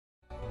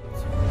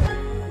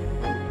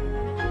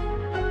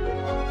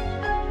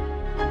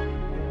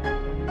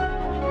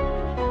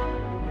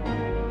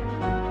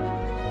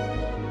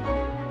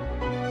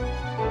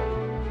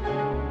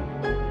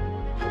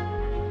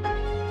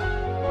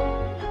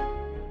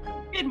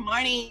Good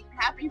morning.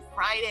 Happy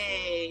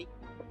Friday.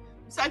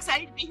 I'm so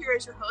excited to be here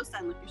as your host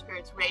on Lift Your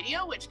Spirits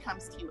Radio, which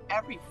comes to you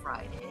every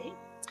Friday.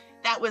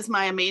 That was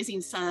my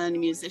amazing son,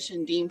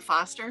 musician Dean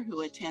Foster,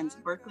 who attends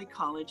Berklee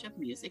College of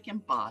Music in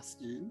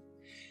Boston.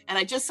 And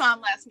I just saw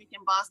him last week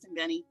in Boston,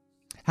 Benny.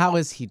 How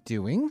is he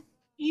doing?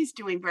 He's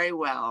doing very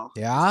well.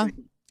 Yeah?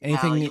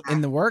 Anything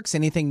in the works?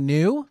 Anything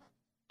new?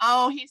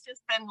 Oh, he's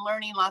just been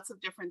learning lots of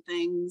different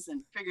things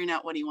and figuring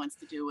out what he wants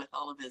to do with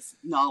all of his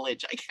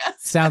knowledge, I guess.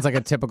 Sounds like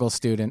a typical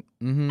student.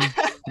 Mm-hmm.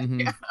 Mm-hmm.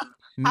 Yeah.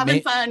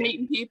 Having fun,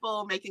 meeting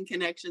people, making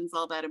connections,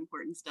 all that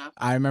important stuff.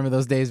 I remember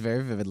those days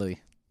very vividly.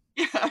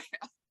 Yeah.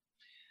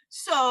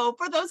 So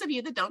for those of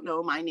you that don't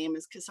know, my name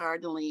is Kissara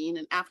Deline,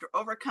 and after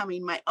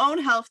overcoming my own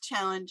health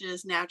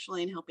challenges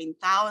naturally and helping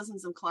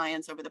thousands of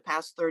clients over the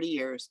past 30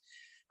 years,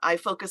 I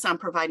focus on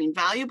providing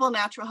valuable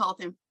natural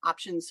health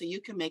options so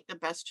you can make the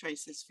best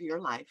choices for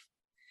your life.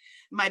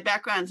 My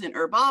background's in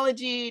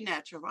herbology,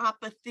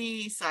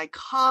 naturopathy,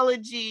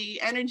 psychology,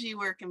 energy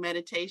work, and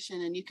meditation,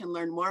 and you can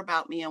learn more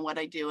about me and what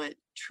I do at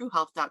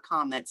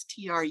truhealth.com. That's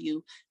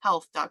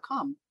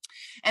TRUhealth.com.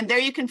 And there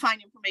you can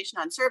find information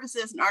on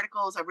services and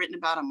articles I've written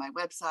about on my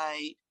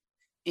website,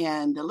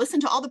 and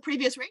listen to all the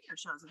previous radio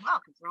shows as well,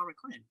 because they're all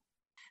recorded.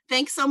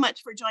 Thanks so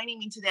much for joining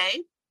me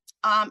today.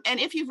 And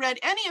if you've read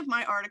any of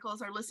my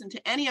articles or listened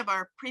to any of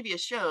our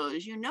previous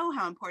shows, you know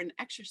how important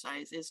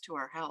exercise is to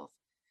our health.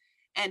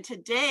 And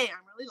today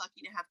I'm really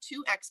lucky to have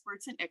two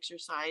experts in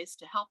exercise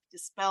to help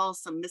dispel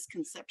some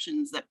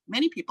misconceptions that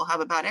many people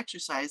have about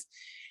exercise,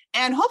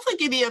 and hopefully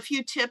give you a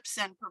few tips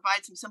and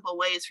provide some simple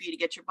ways for you to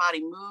get your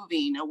body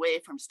moving away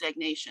from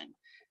stagnation.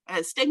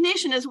 As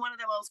stagnation is one of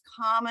the most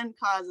common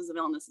causes of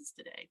illnesses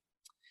today.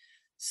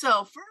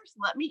 So first,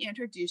 let me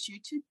introduce you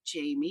to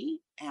Jamie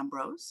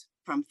Ambrose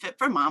from Fit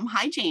for Mom.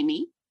 Hi,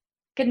 Jamie.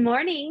 Good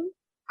morning.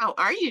 How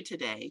are you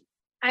today?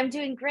 I'm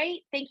doing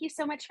great. Thank you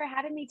so much for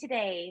having me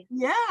today.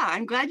 Yeah,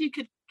 I'm glad you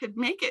could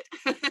make it.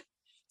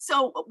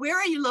 So where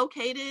are you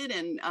located,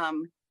 and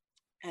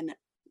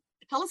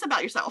tell us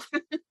about yourself.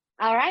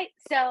 All right.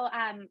 So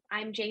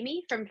I'm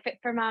Jamie from Fit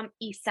for Mom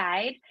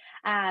Eastside.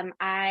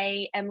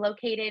 I am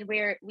located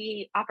where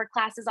we offer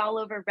classes all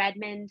over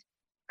Redmond,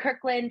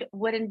 Kirkland,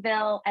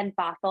 Woodinville, and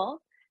Bothell.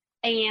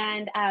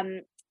 And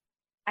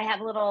I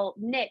have a little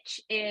niche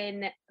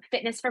in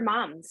fitness for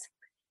moms.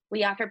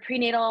 We offer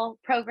prenatal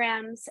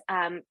programs,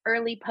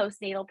 early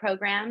postnatal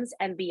programs,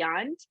 and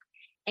beyond.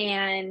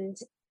 And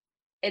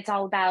it's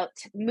all about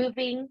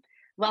moving,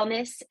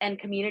 wellness, and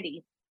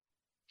community.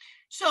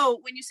 So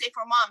when you say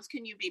for moms,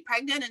 can you be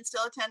pregnant and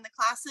still attend the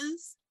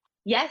classes?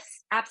 Yes,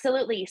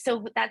 absolutely.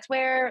 So that's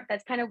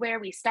kind of where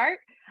we start.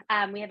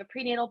 We have a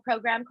prenatal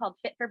program called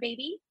Fit for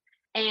Baby,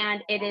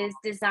 and it is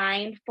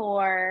designed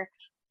for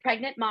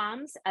pregnant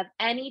moms of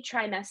any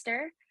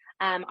trimester.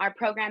 Our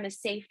program is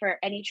safe for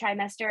any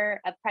trimester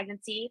of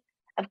pregnancy.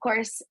 Of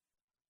course,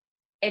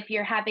 if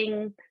you're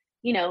having,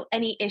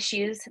 any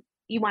issues,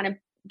 you want to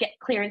get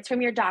clearance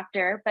from your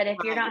doctor. But if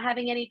you're not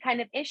having any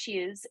kind of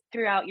issues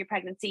throughout your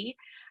pregnancy,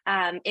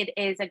 it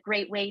is a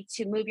great way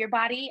to move your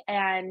body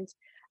and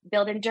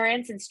build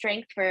endurance and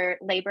strength for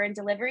labor and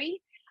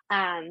delivery.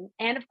 And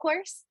of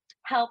course,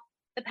 help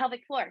the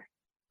pelvic floor,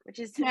 which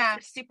is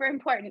super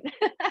important.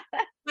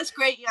 That's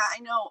great. Yeah, I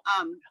know.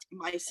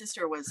 My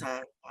sister was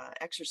a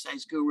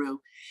exercise guru,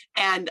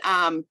 and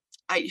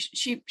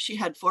she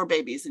had 4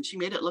 babies, and she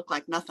made it look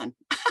like nothing.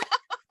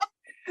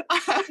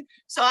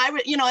 So I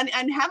would,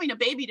 and having a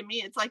baby to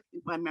me, it's like,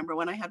 I remember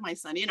when I had my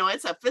son.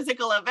 It's a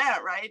physical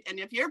event, right? And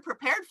if you're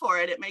prepared for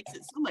it, it makes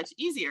it so much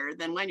easier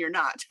than when you're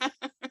not.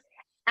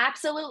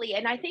 Absolutely,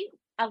 and I think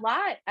a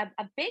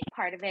big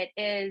part of it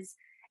is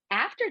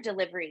after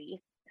delivery.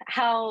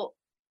 How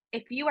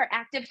if you are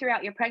active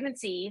throughout your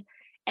pregnancy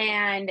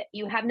and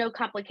you have no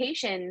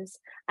complications,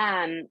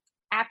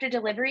 after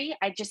delivery,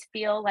 I just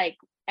feel like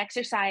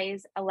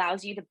exercise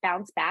allows you to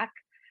bounce back.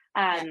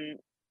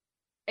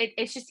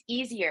 It's just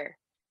easier,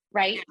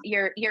 right?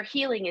 Your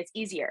healing is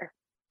easier.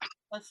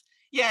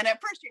 Yeah, and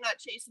at first you're not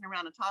chasing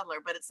around a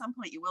toddler, but at some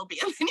point you will be,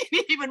 and then you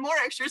need even more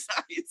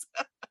exercise.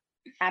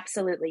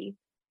 Absolutely.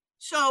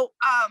 So,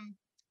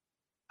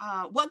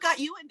 what got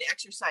you into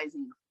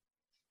exercising?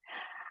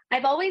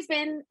 I've always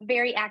been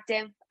very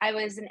active. I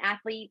was an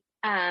athlete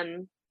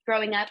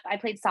growing up. I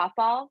played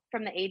softball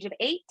from the age of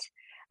 8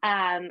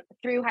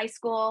 through high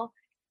school.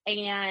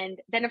 And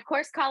then, of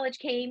course, college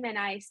came and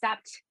I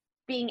stopped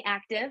being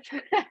active.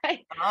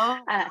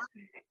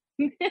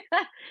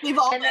 We've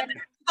all been there.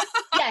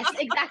 Yes,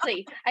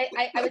 exactly.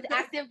 I was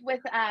active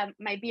with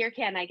my beer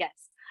can, I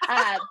guess.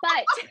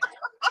 But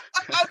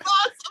That's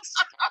awesome.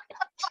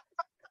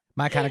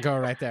 My kind of girl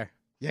right there.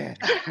 Yeah.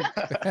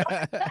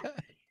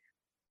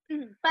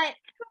 But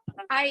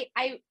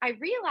I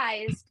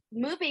realized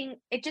moving,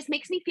 it just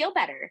makes me feel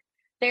better.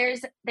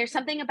 There's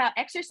something about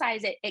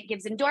exercise. It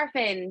gives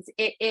endorphins.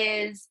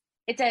 It's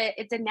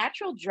a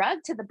natural drug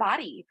to the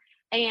body.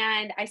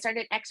 And I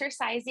started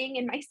exercising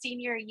in my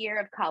senior year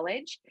of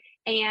college,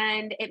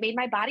 and it made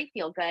my body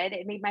feel good.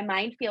 It made my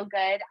mind feel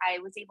good. I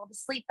was able to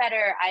sleep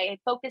better. I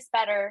focused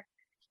better.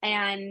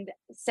 And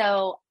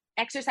so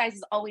exercise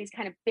has always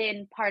kind of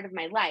been part of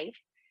my life.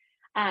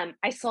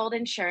 I sold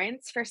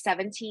insurance for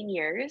 17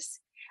 years.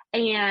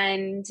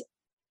 And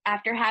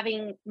after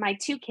having my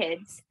 2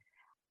 kids,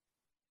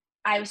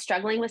 I was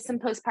struggling with some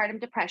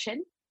postpartum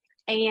depression,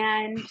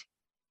 and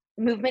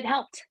movement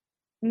helped.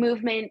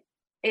 Movement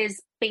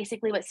is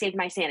basically what saved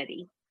my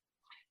sanity.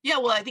 Yeah,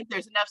 well, I think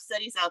there's enough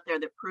studies out there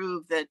that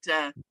prove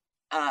that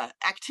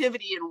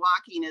activity and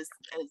walking is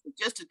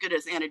just as good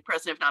as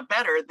antidepressant, if not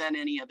better, than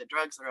any of the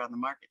drugs that are on the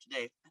market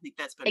today. I think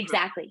that's been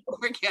Exactly. proven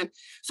over again.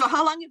 So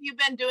how long have you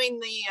been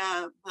doing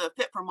the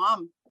Fit for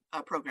Mom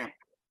program?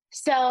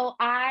 So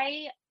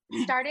I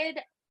started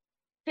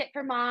Fit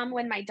for Mom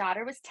when my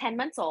daughter was 10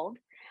 months old.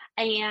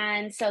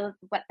 And so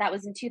that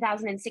was in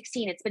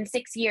 2016. It's been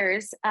 6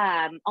 years,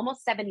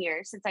 almost 7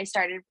 years since I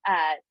started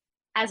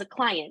as a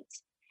client.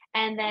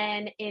 And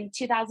then in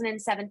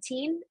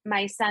 2017,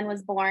 my son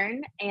was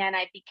born and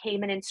I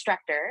became an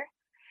instructor.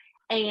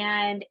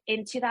 And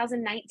in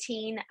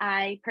 2019,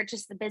 I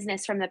purchased the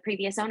business from the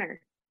previous owner.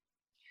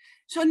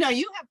 So no,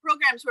 you have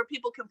programs where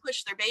people can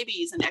push their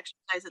babies and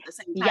exercise at the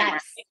same time.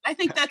 Yes. Right? I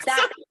think that's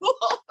so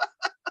cool.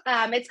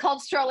 It's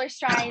called Stroller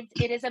Strides.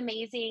 It is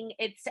amazing.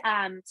 It's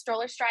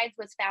Stroller Strides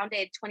was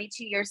founded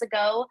 22 years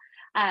ago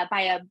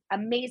by an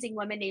amazing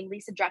woman named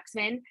Lisa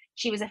Druxman.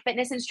 She was a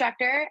fitness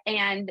instructor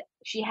and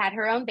she had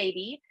her own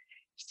baby.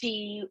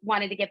 She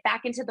wanted to get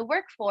back into the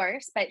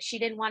workforce, but she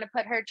didn't want to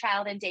put her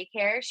child in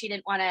daycare. She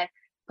didn't want to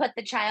put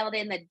the child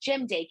in the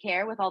gym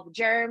daycare with all the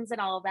germs and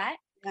all of that.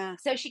 Yeah.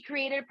 So she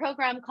created a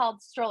program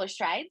called Stroller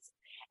Strides.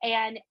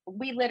 And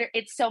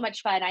it's so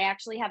much fun. I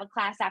actually have a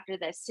class after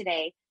this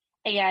today.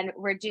 And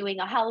we're doing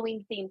a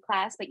Halloween themed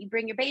class, but you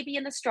bring your baby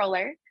in the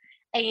stroller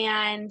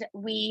and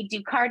we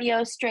do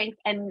cardio, strength,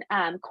 and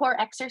core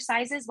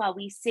exercises while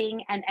we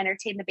sing and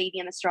entertain the baby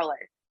in the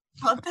stroller.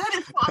 Oh, that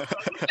is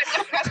awesome.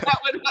 I had that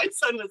when my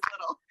son was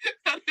little.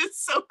 That is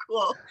so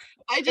cool.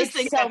 It's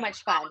think so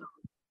much fun.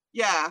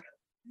 Yeah.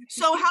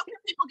 So how can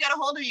people get a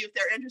hold of you if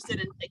they're interested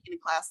in taking a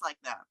class like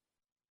that?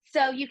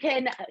 So you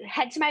can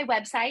head to my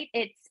website.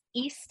 It's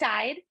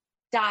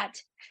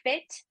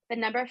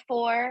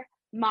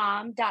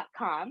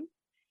eastside.fit4mom.com.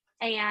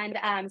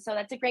 And so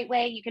that's a great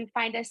way. You can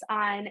find us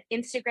on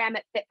Instagram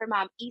at Fit for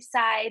Mom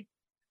Eastside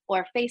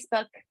or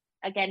Facebook,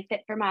 again,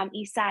 Fit for Mom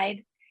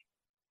Eastside.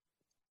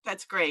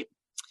 That's great.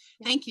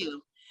 Thank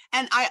you.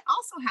 And I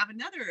also have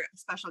another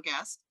special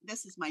guest.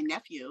 This is my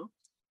nephew,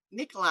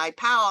 Nikolai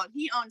Powell.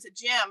 He owns a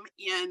gym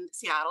in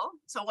Seattle.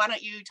 So why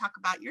don't you talk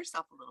about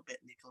yourself a little bit,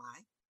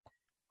 Nikolai?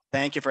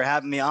 Thank you for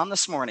having me on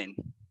this morning.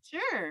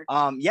 Sure.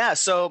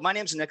 So my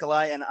name's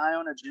Nikolai and I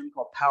own a gym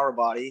called Power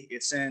Body.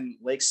 It's in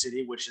Lake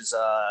City, which is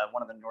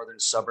one of the northern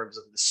suburbs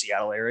of the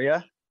Seattle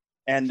area.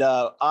 And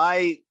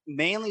I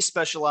mainly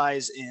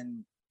specialize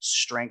in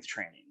strength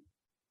training.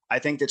 I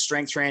think that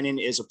strength training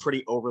is a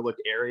pretty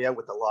overlooked area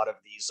with a lot of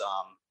these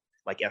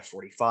like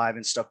F45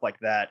 and stuff like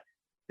that.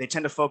 They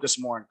tend to focus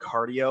more on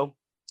cardio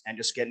and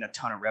just getting a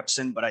ton of reps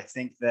in. But I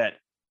think that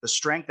the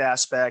strength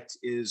aspect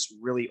is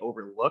really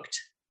overlooked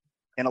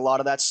in a lot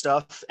of that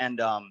stuff.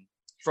 And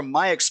from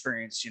my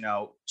experience,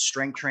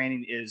 strength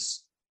training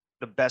is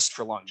the best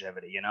for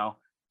longevity.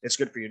 It's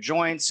good for your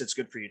joints. It's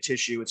good for your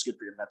tissue. It's good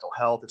for your mental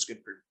health. It's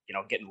good for,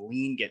 getting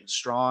lean, getting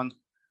strong.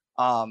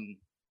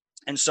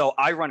 And so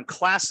I run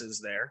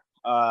classes there.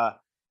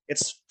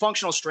 It's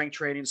functional strength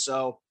training.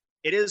 So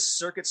it is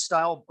circuit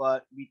style,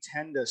 but we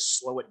tend to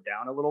slow it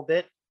down a little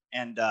bit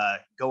and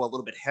go a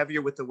little bit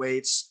heavier with the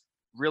weights,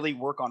 really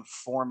work on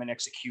form and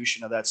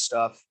execution of that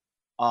stuff.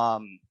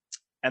 And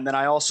then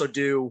I also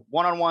do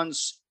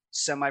one-on-ones,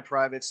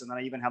 semi-privates, and then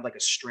I even have like a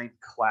strength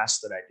class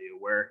that I do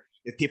where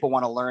if people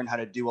want to learn how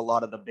to do a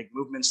lot of the big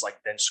movements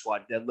like bench,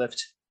 squat,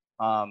 deadlift,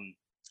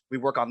 we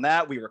work on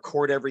that. We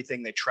record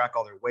everything. They track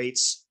all their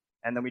weights.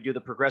 And then we do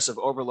the progressive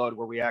overload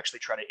where we actually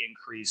try to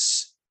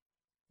increase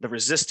the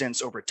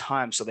resistance over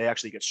time so they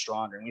actually get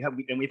stronger.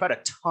 And we've had a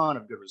ton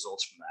of good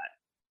results from that.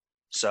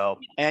 So,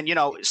 and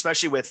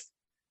especially with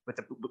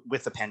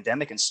the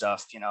pandemic and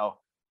stuff,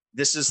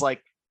 this is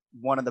like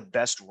one of the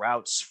best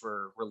routes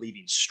for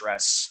relieving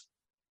stress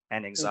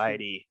and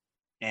anxiety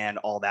and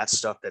all that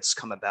stuff that's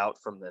come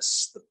about from the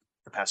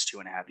past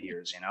 2.5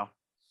 years,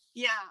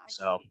 Yeah.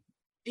 So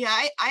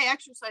yeah, I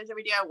exercise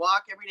every day. I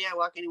walk every day. I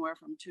walk anywhere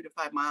from 2 to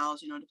 5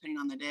 miles, depending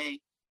on the day.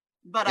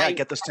 But I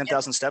get those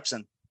 10,000 steps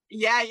in.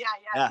 Yeah.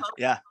 Totally.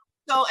 Yeah.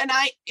 So, and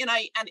I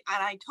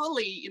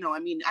totally,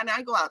 and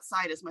I go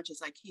outside as much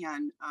as I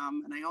can.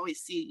 And I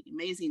always see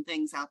amazing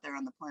things out there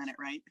on the planet,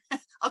 right?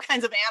 All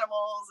kinds of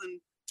animals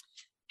and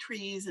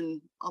trees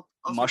and all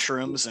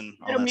mushrooms and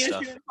all that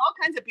stuff. All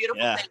kinds of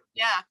beautiful things.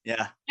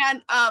 Yeah.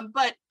 And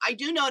but I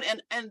do note,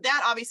 and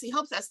that obviously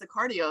helps. That's the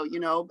cardio,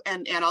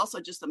 and also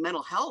just the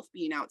mental health,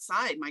 being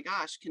outside. My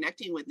gosh,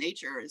 connecting with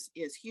nature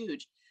is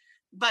huge.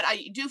 But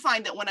I do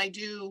find that when I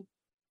do,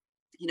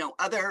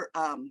 other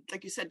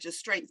like you said, just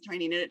strength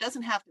training, and it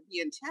doesn't have to be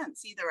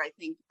intense either. I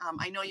think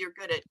I know you're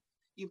good at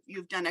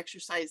you've done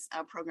exercise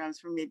programs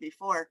for me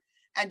before.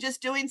 And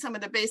just doing some of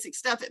the basic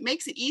stuff, it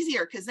makes it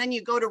easier because then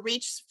you go to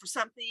reach for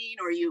something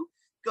or you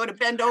go to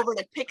bend over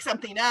to pick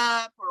something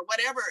up or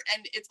whatever.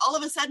 And it's all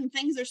of a sudden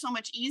things are so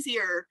much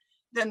easier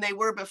than they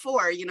were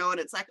before, and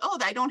it's like, oh,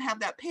 I don't have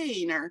that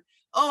pain, or,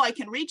 oh, I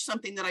can reach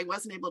something that I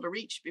wasn't able to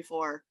reach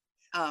before.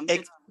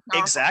 It's powerful.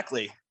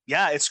 Exactly.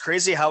 Yeah. It's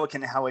crazy how it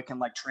can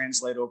like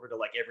translate over to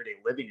like everyday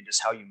living and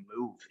just how you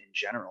move in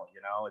general.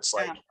 It's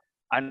like,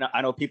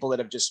 I know people that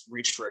have just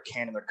reached for a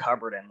can in their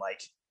cupboard and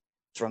like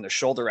thrown their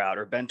shoulder out,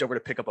 or bent over to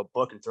pick up a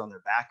book and thrown their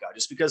back out,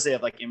 just because they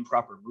have like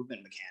improper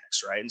movement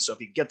mechanics. Right. And so if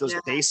you get those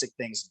basic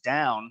things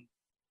down,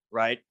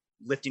 right,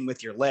 lifting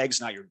with your legs,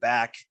 not your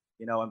back,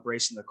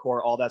 embracing the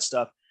core, all that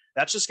stuff,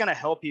 that's just going to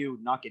help you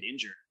not get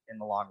injured in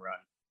the long run,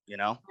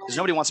 because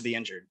nobody wants to be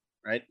injured.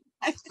 Right.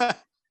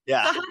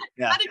 Yeah.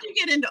 How did you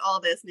get into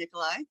all this,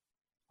 Nikolai?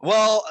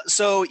 Well,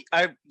 so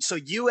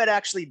you had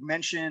actually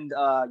mentioned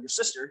your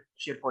sister.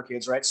 She had 4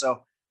 kids, right?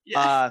 So she's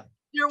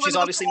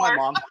obviously my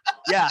mom.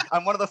 Yeah,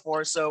 I'm one of the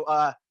 4. So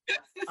I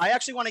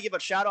actually want to give a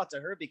shout out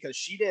to her, because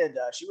she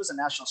was a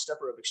national step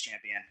aerobics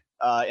champion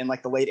in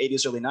like the late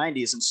 80s, early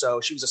 90s. And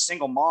so she was a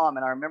single mom.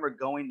 And I remember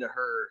going to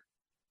her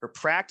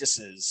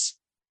practices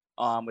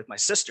with my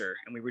sister,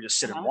 and we would just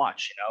sit and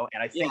watch,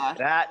 and I think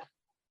that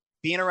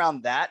being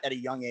around that at a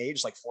young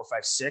age, like 4,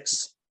 5,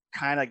 6,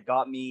 kind of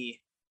got me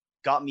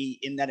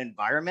in that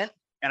environment.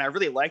 And I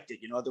really liked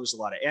it. There was a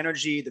lot of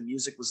energy. The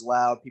music was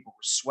loud. People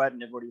were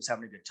sweating. Everybody was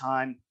having a good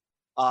time.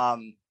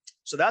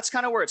 So that's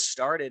kind of where it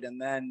started.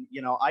 And then,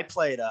 I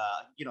played,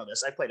 I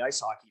played ice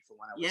hockey for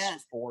when I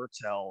was 4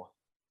 till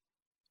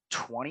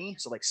 20.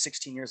 So like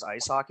 16 years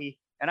ice hockey.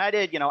 And I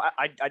did,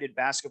 I did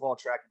basketball,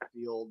 track and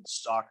field,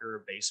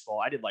 soccer,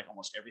 baseball. I did like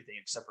almost everything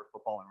except for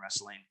football and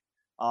wrestling.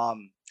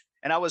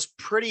 And I was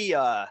pretty,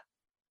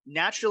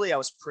 naturally, I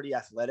was pretty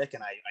athletic,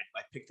 and I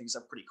picked things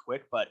up pretty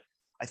quick. But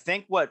I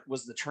think what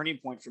was the turning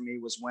point for me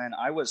was when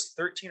I was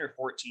 13 or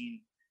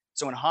 14.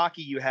 So in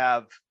hockey, you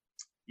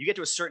get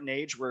to a certain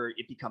age where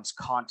it becomes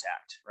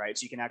contact, right?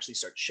 So you can actually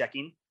start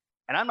checking.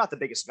 And I'm not the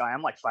biggest guy.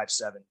 I'm like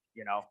 5'7",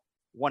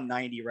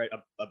 190 right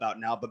about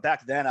now. But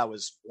back then I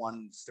was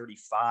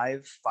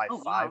 135,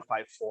 5'5",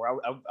 5'4".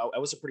 I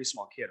was a pretty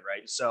small kid,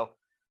 right? So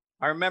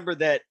I remember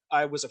that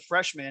I was a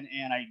freshman,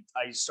 and I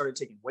started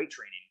taking weight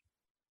training,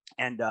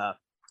 and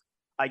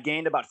I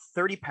gained about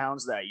 30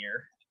 pounds that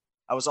year.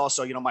 I was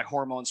also, my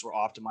hormones were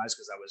optimized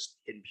because I was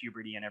hitting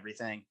puberty and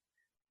everything.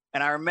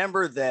 And I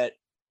remember that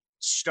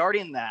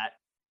starting that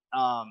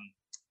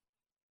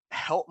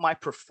helped my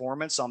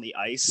performance on the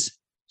ice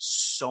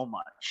so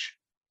much.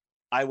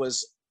 I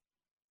was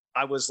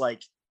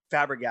like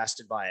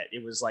flabbergasted by it.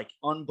 It was like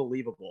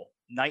unbelievable,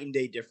 night and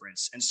day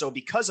difference. And so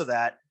because of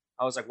that,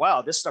 I was like,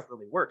 wow, this stuff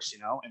really works,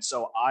 And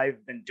so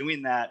I've been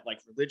doing that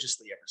like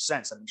religiously ever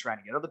since. I've been trying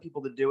to get other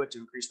people to do it to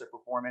increase their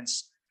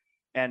performance.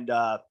 And,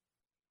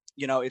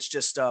 it's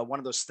just one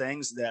of those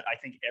things that I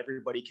think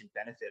everybody can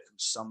benefit from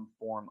some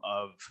form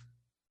of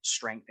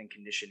strength and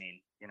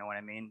conditioning. You know what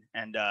I mean?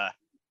 And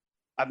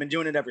I've been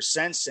doing it ever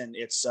since. And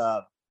it's,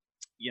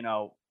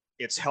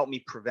 it's helped me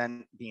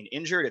prevent being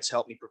injured. It's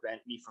helped me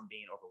prevent me from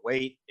being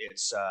overweight.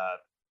 It's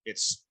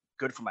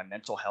good for my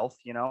mental health,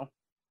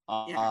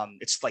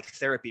 It's like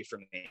therapy for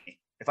me.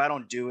 If I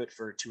don't do it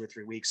for 2 or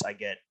 3 weeks, I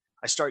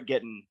start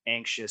getting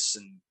anxious,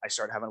 and I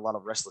start having a lot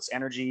of restless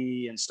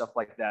energy and stuff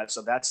like that.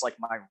 So that's like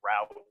my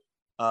route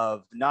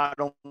of not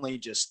only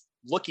just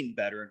looking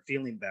better and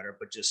feeling better,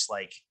 but just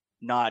like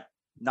not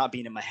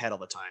being in my head all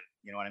the time.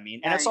 You know what I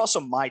mean? And it's also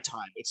my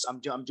time.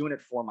 I'm doing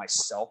it for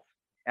myself.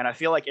 And I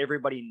feel like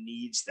everybody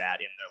needs that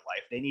in their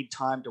life. They need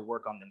time to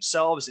work on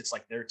themselves. It's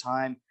like their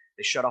time.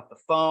 They shut off the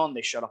phone,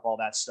 they shut off all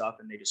that stuff,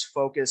 and they just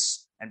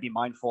focus and be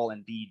mindful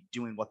and be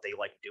doing what they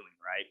like doing,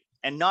 right?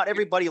 And not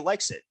everybody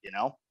likes it,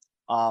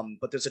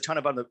 but there's a ton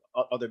of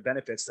other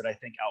benefits that I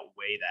think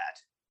outweigh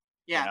that.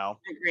 Yeah, I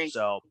agree.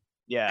 So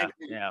yeah.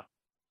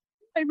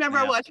 I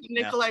remember watching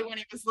Nikolai when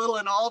he was little,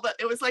 and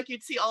it was like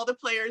you'd see all the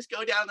players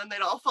go down and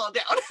they'd all fall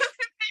down.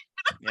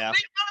 They'd go to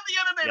the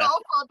end and they'd all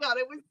fall down.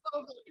 It was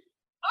so good.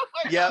 Oh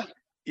my God.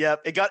 Yeah,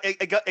 it got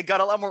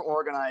a lot more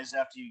organized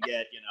after you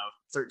get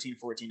 13,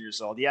 14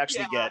 years old. You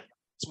actually get,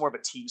 it's more of a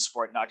team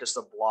sport, not just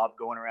a blob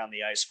going around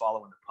the ice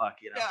following the puck.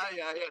 Yeah.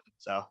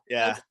 So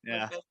That's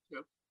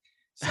true.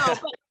 So, but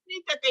I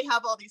think that they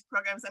have all these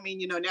programs. I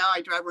mean, now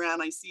I drive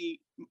around, I see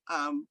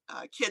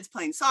kids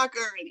playing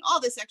soccer and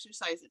all this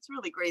exercise. It's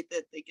really great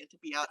that they get to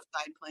be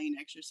outside playing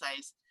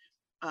exercise,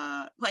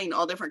 playing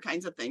all different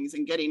kinds of things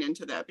and getting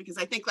into that. Because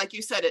I think, like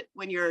you said,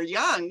 when you're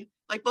young,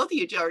 like both of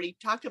you already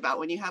talked about,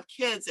 when you have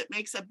kids, it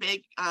makes a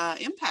big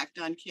impact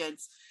on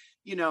kids,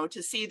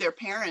 to see their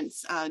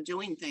parents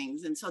doing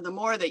things. And so the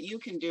more that you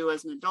can do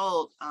as an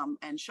adult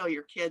and show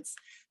your kids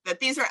that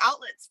these are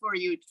outlets for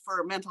you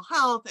for mental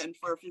health and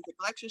for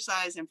physical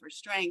exercise and for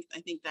strength,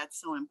 I think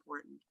that's so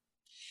important.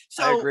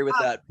 So I agree with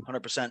that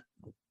 100%.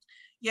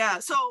 Yeah.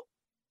 So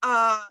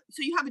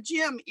you have a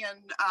gym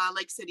in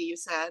Lake City, you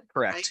said.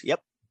 Correct. Right?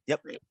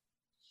 Yep. Great.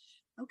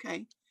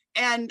 Okay.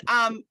 And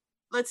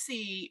let's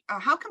see.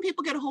 How can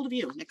people get a hold of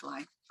you,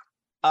 Nikolai?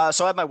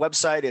 So I have my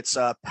website. It's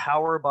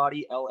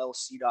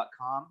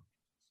powerbodylLC.com.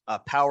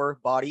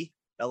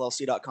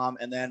 PowerbodylLC.com.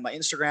 And then my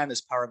Instagram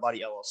is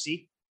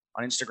powerbodylLC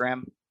on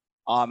Instagram.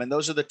 And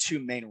those are the two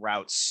main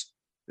routes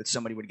that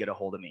somebody would get a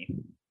hold of me.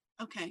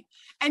 Okay.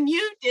 And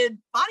you did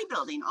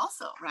bodybuilding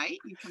also, right?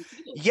 You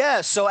competed.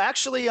 Yeah. So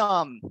actually,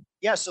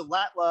 so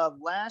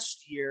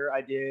last year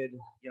I did,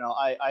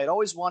 I had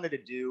always wanted to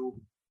do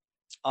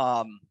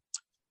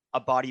a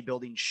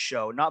bodybuilding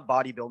show, not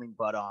bodybuilding,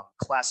 but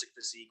classic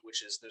physique,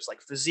 there's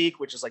like physique,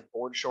 which is like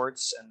board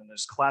shorts. And then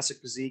there's classic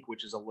physique,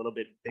 which is a little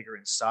bit bigger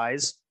in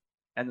size.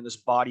 And then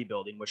there's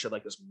bodybuilding, which are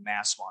like those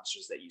mass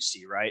monsters that you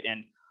see. Right.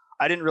 And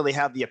I didn't really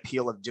have the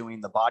appeal of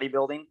doing the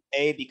bodybuilding,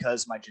 A,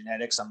 because my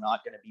genetics, I'm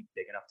not going to be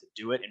big enough to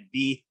do it. And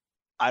B,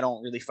 I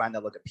don't really find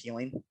that look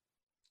appealing.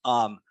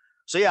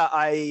 So yeah,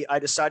 I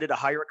decided to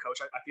hire a coach.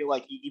 I feel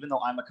like even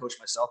though I'm a coach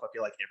myself, I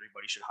feel like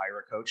everybody should hire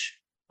a coach.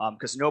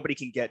 Because nobody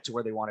can get to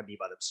where they want to be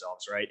by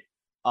themselves, right?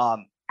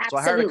 So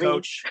I hired a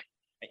coach.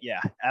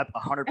 Yeah,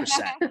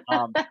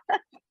 100%.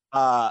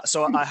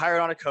 So I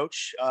hired on a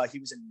coach. He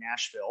was in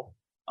Nashville,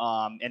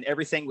 and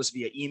everything was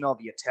via email,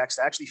 via text.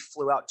 I actually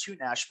flew out to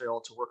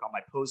Nashville to work on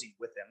my posing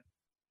with him.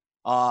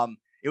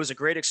 It was a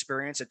great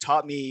experience. It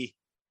taught me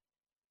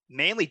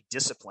mainly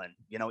discipline,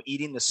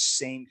 eating the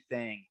same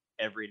thing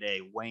every day,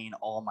 weighing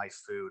all my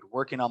food,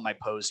 working on my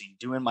posing,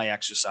 doing my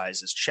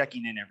exercises,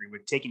 checking in every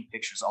week, taking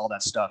pictures, all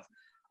that stuff.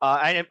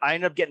 I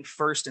ended up getting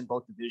first in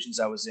both divisions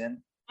I was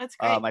in. That's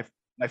great. My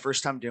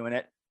first time doing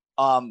it.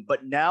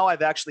 But now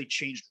I've actually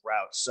changed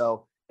routes.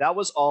 So that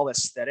was all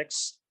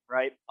aesthetics,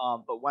 right?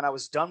 But when I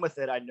was done with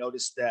it, I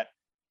noticed that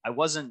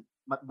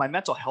my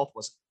mental health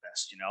wasn't the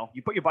best.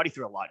 You put your body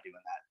through a lot doing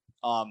that.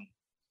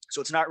 So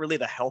it's not really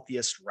the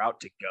healthiest route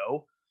to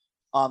go.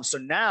 So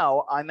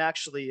now I'm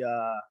actually,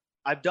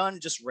 I've done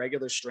just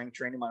regular strength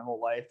training my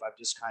whole life. I've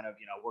just kind of,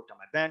 worked on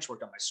my bench,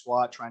 worked on my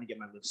squat, trying to get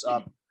my lifts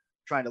up,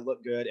 trying to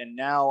look good. And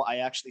now I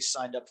actually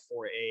signed up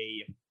for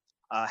a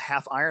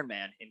half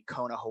Ironman in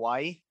Kona,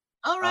 Hawaii.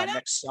 Oh, right.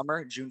 Next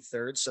summer, June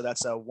 3rd. So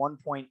that's a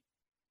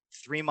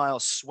 1.3 mile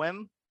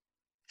swim,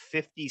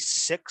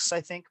 56, I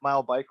think,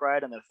 mile bike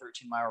ride, and then a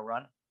 13-mile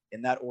run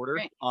in that order.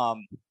 Great.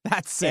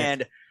 That's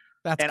sick.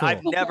 And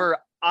cool.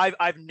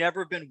 I've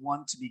never been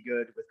one to be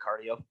good with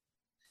cardio.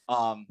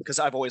 Because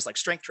I've always liked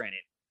strength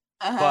training,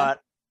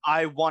 but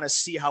I want to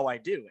see how I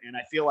do. And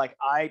I feel like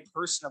I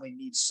personally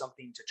need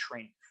something to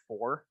train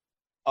for.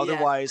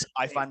 Otherwise,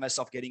 I find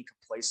myself getting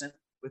complacent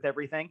with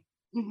everything.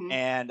 Mm-hmm.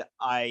 And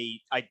I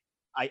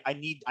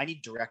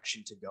need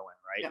direction to go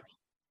in. Right. Yeah.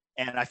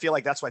 And I feel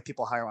like that's why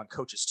people hire on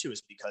coaches too,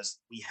 is because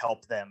we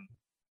help them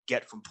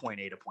get from point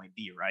A to point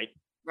B. Right.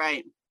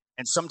 Right.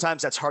 And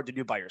sometimes that's hard to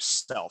do by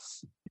yourself.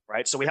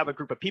 Right. So we have a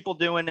group of people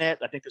doing it.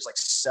 I think there's like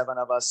 7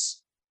 of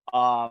us.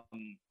 I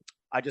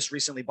just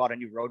recently bought a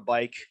new road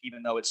bike,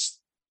 even though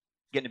it's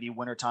getting to be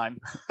wintertime.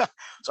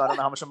 So I don't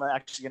know how much I'm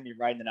actually going to be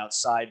riding it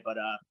outside, but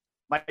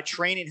my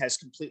training has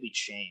completely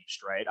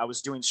changed, right? I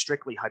was doing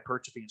strictly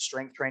hypertrophy and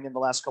strength training the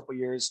last couple of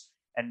years.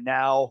 And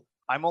now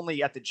I'm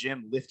only at the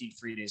gym lifting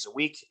 3 days a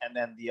week. And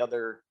then the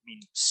other,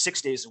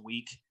 6 days a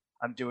week,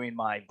 I'm doing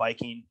my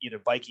biking, either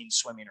biking,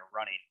 swimming, or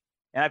running.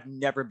 And I've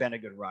never been a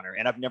good runner,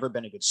 and I've never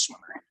been a good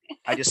swimmer.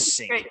 I just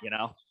sink,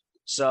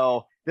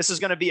 So this is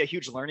going to be a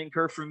huge learning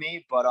curve for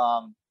me, but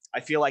I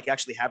feel like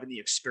actually having the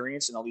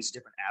experience in all these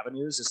different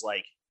avenues is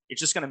like,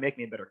 it's just going to make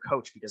me a better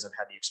coach because I've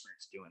had the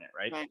experience doing it.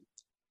 Right.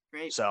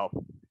 Great. So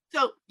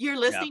you're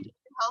listening to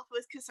Health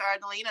with Kisara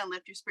Deline on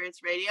Lift Your Spirits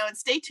Radio, and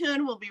stay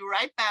tuned. We'll be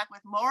right back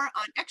with more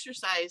on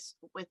exercise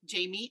with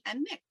Jamie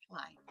and Nick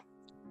live.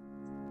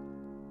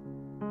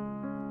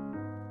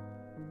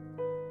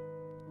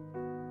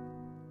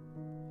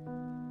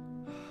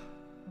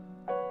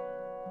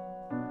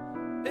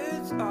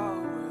 It's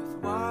all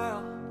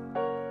worthwhile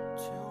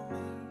to me.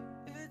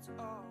 It's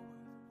all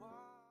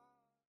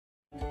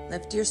worthwhile.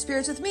 Lift your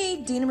spirits with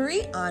me, Dina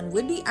Marie, on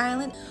Whidbey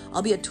Island.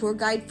 I'll be a tour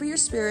guide for your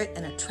spirit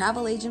and a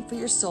travel agent for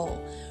your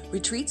soul.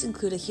 Retreats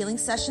include a healing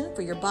session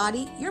for your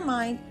body, your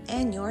mind,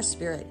 and your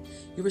spirit.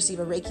 You'll receive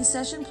a Reiki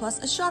session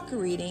plus a chakra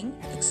reading,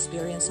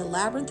 experience a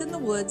labyrinth in the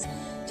woods,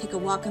 take a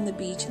walk on the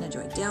beach, and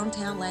enjoy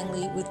downtown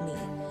Langley with me.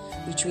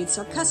 Retreats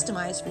are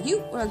customized for you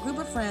or a group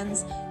of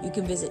friends. You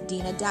can visit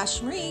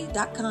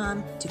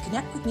dina-marie.com to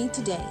connect with me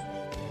today.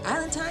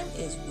 Island Time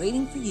is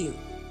waiting for you.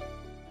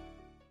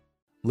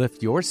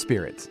 Lift your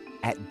spirits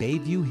at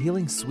Bayview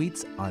Healing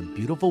Suites on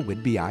beautiful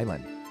Whidbey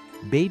Island.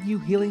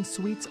 Bayview Healing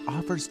Suites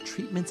offers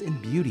treatments in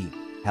beauty,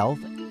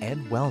 health,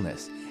 and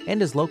wellness, and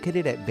is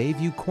located at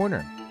Bayview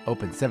Corner,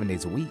 open 7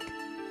 days a week.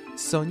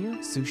 Sonia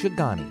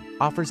Sushagani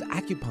offers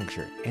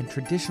acupuncture and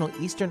traditional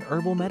Eastern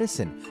herbal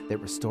medicine that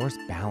restores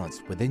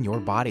balance within your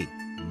body,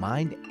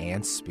 mind,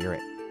 and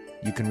spirit.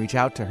 You can reach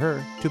out to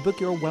her to book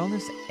your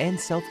wellness and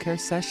self-care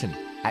session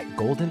at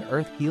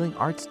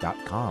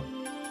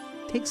goldenearthhealingarts.com.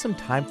 Take some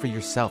time for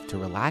yourself to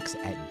relax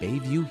at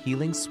Bayview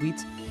Healing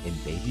Suites in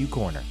Bayview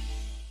Corner.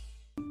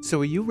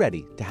 So are you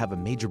ready to have a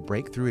major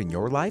breakthrough in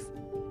your life?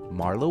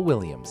 Marlo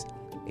Williams,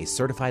 a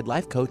certified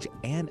life coach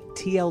and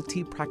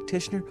TLT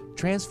practitioner,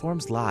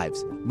 transforms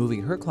lives,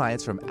 moving her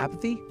clients from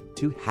apathy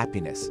to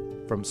happiness,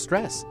 from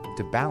stress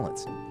to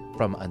balance,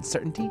 from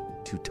uncertainty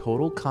to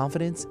total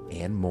confidence,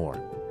 and more.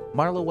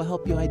 Marlo will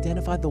help you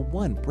identify the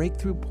one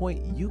breakthrough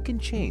point you can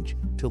change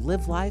to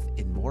live life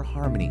in more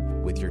harmony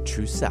with your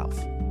true self.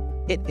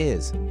 It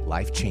is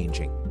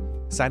life-changing.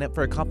 Sign up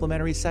for a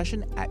complimentary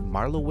session at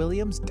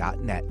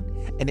marlowilliams.net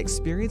and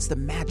experience the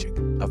magic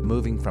of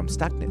moving from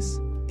stuckness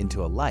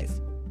into a life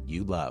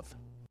you love.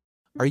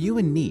 Are you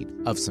in need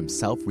of some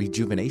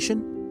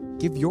self-rejuvenation?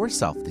 Give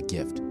yourself the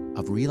gift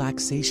of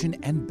relaxation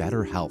and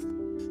better health.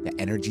 The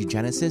Energy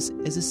Genesis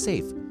is a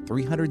safe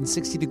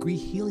 360-degree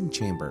healing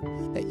chamber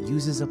that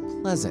uses a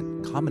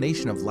pleasant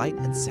combination of light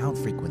and sound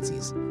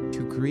frequencies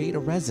to create a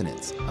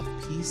resonance of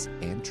peace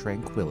and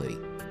tranquility.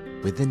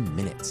 Within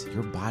minutes,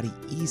 your body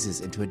eases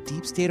into a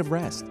deep state of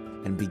rest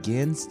and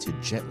begins to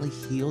gently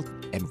heal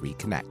and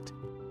reconnect.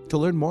 To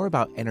learn more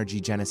about Energy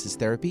Genesis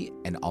Therapy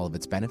and all of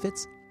its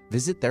benefits,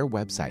 visit their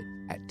website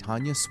at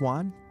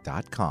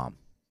tanyaswan.com.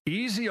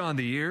 Easy on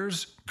the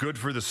ears, good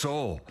for the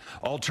soul.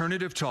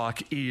 Alternative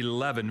Talk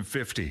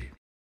 1150.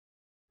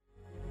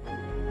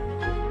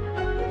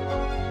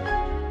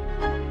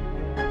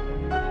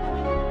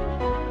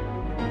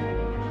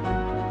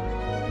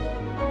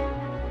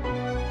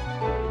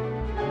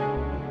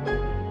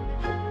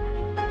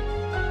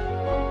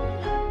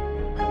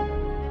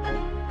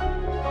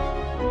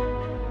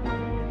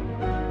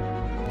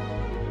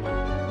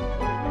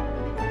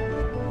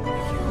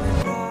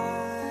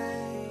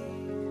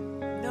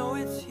 Know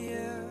it's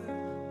here.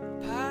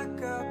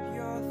 Pack up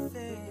your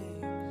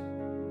things.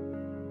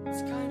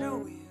 It's kind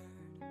of weird.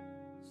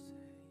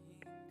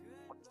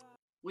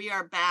 We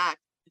are back.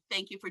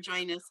 Thank you for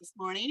joining us this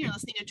morning. You're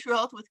listening to True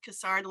Health with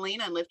Cassara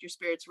Deline on Lift Your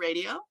Spirits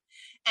Radio.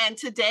 And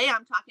today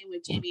I'm talking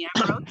with Jamie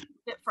Ambrose,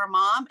 Fit for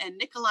Mom, and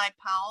Nikolai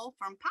Powell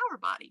from Power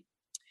Body.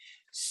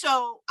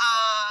 So,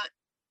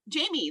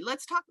 Jamie,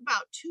 let's talk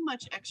about too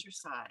much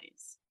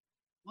exercise.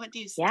 What do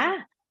you see? Yeah.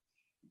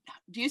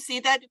 Do you see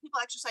that? Do people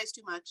exercise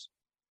too much?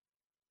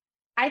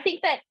 I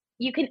think that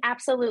you can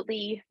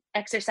absolutely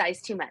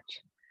exercise too much.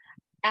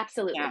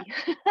 Absolutely.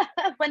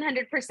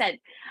 100%.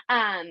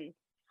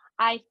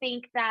 I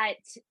think that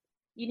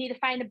you need to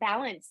find a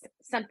balance,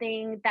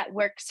 something that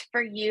works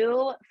for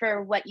you,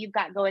 for what you've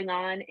got going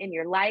on in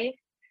your life.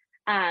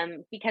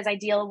 Because I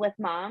deal with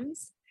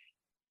moms,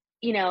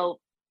 you know,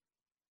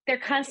 they're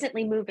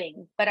constantly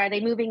moving, but are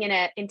they moving in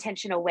an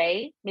intentional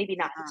way? Maybe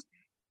not.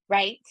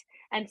 Right.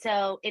 And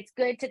so it's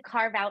good to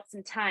carve out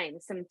some time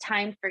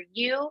for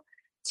you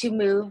to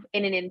move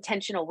in an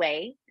intentional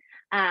way,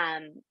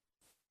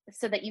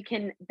 so that you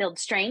can build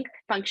strength,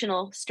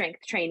 functional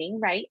strength training,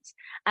 right?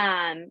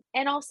 And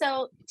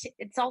also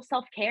it's all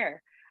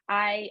self-care.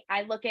 I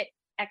look at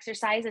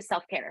exercise as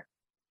self-care.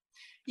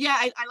 Yeah,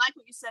 I like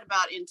what you said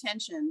about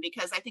intention,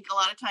 because I think a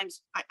lot of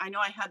times, I know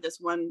I had this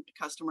one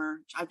customer,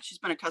 she's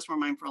been a customer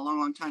of mine for a long,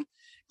 long time,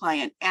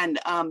 client. And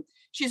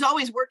she's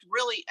always worked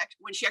really,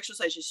 when she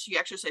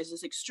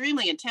exercises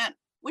extremely intent,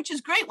 which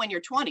is great when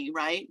you're 20,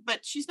 right?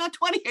 But she's not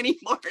 20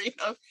 anymore, you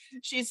know,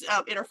 she's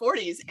in her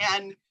 40s.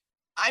 And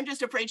I'm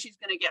just afraid she's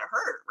going to get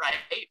hurt, right?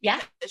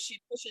 Yeah. Because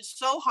she pushes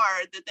so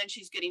hard that then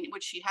she's getting,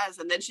 which she has,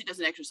 and then she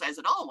doesn't exercise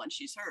at all when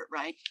she's hurt,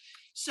 right?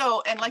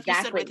 So, and like you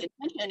said with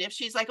intention, if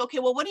she's like, okay,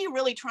 well, what are you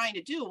really trying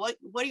to do?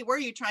 Where are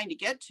you trying to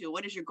get to?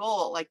 What is your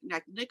goal? Like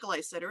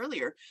Nikolai said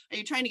earlier, are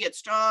you trying to get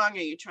strong?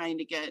 Are you trying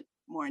to get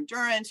more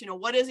endurance? You know,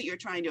 what is it you're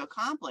trying to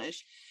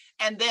accomplish?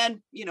 And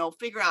then, you know,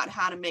 figure out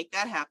how to make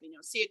that happen. You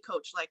know, see a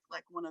coach like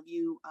one of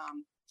you,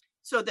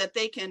 so that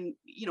they can,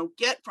 you know,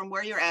 get from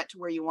where you're at to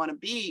where you want to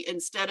be,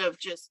 instead of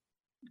just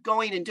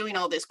going and doing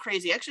all this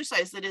crazy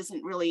exercise that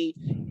isn't really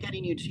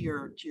getting you to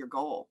your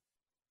goal.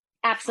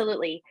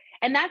 Absolutely.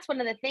 And that's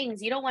one of the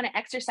things, you don't want to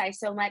exercise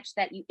so much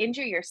that you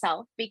injure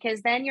yourself,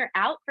 because then you're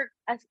out for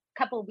a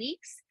couple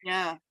weeks,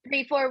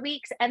 3-4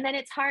 weeks, and then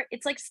it's hard.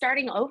 It's like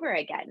starting over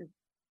again.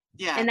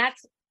 Yeah. And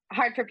that's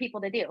hard for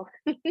people to do.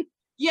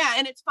 Yeah.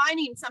 And it's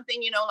finding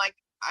something, you know, like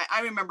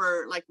I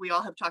remember, like we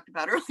all have talked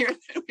about earlier,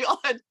 we all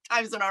had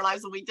times in our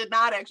lives when we did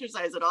not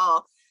exercise at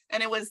all.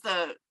 And it was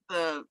the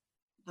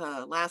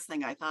last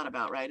thing I thought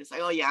about, right? It's like,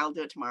 oh yeah, I'll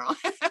do it tomorrow.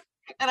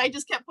 And I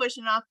just kept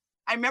pushing it off.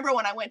 I remember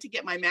when I went to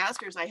get my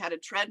master's, I had a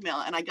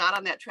treadmill, and I got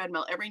on that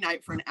treadmill every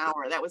night for an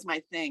hour. That was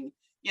my thing.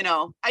 You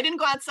know, I didn't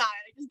go outside.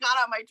 I just got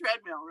on my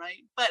treadmill,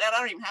 right? But I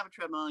don't even have a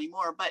treadmill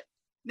anymore. But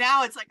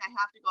now it's like I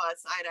have to go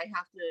outside. I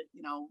have to,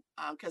 you know,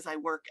 because I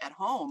work at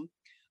home,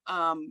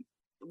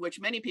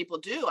 which many people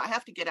do. I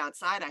have to get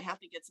outside. I have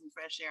to get some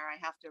fresh air. I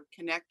have to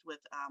connect with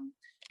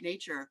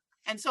nature.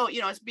 And so,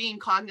 you know, it's being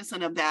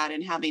cognizant of that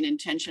and having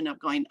intention of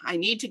going, I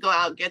need to go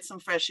out, get some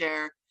fresh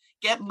air,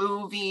 get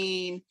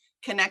moving,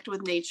 connect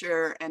with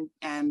nature, and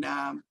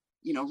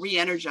you know,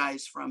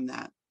 re-energize from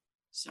that.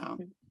 So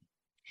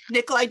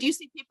Nikolai, do you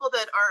see people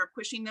that are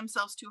pushing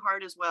themselves too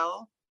hard as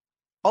well?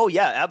 Oh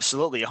yeah,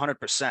 absolutely.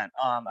 100%.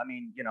 I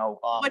mean, you know,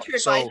 what's your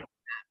advice?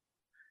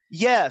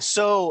 Yeah.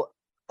 So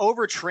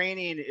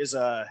overtraining is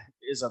a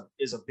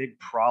big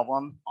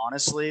problem,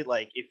 honestly.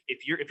 Like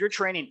if you're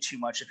training too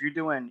much, if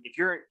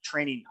you're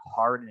training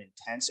hard and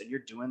intense, and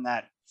you're doing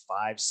that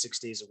 5-6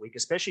 days a week,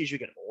 especially as you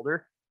get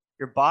older,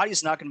 your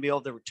body's not going to be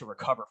able to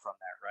recover from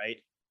that, right?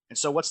 And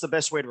so what's the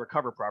best way to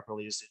recover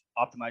properly is to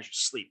optimize your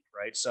sleep,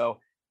 right? So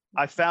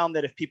I found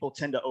that if people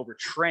tend to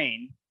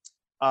overtrain,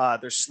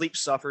 their sleep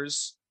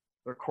suffers,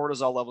 their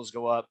cortisol levels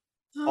go up,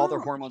 all their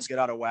hormones get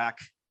out of whack.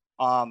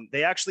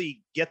 They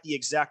actually get the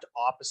exact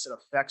opposite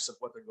effects of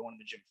what they're going to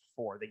the gym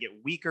for. They get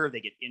weaker,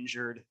 they get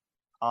injured,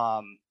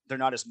 they're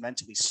not as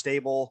mentally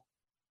stable,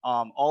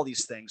 all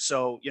these things.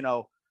 So, you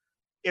know,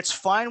 it's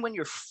fine when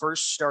you're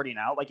first starting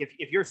out. Like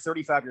if you're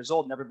 35 years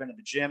old, never been to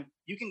the gym,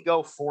 you can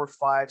go 4,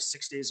 5,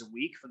 6 days a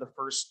week for the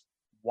first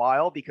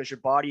while because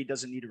your body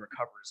doesn't need to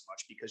recover as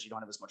much because you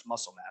don't have as much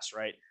muscle mass,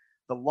 right?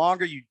 The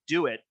longer you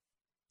do it,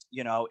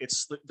 you know,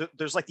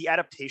 there's like the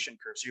adaptation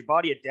curve. So your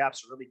body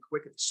adapts really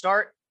quick at the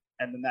start,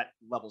 and then that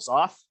levels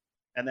off.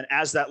 And then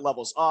as that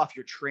levels off,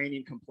 your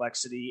training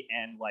complexity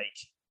and like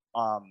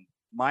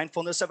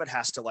mindfulness of it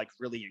has to like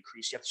really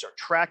increase. You have to start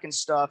tracking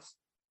stuff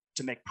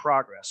to make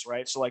progress,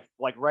 right? So like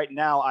right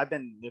now, I've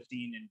been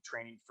lifting and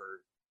training for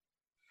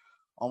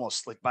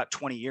almost like about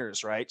 20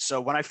 years, right?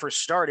 So when I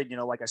first started, you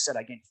know, like I said,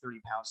 I gained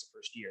 30 pounds the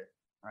first year,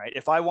 right?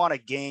 If I want to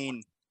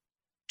gain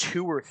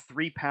 2 or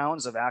 3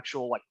 pounds of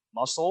actual like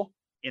muscle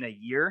in a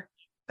year,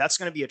 that's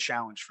going to be a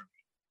challenge for me,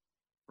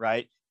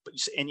 right? But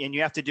and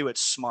you have to do it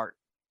smart,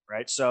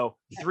 right? So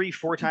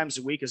 3-4 times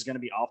a week is going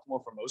to be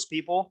optimal for most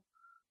people.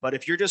 But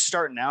if you're just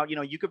starting out, you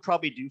know, you could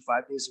probably do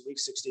 5 days a week,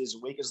 6 days a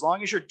week, as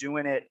long as you're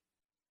doing it,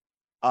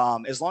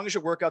 as long as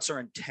your workouts are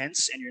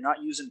intense and you're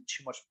not using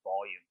too much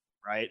volume,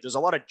 right? There's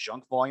a lot of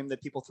junk volume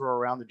that people throw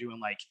around. They're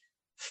doing like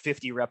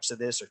 50 reps of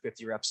this or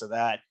 50 reps of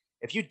that.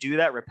 If you do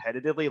that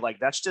repetitively, like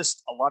that's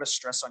just a lot of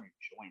stress on your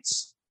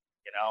joints,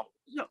 you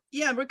know?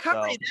 Yeah,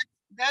 recovery. So,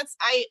 that's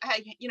I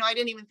you know, I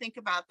didn't even think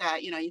about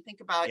that. You know, you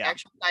think about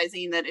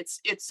exercising, that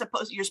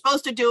you're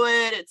supposed to do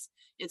it.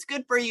 It's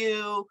good for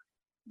you,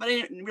 but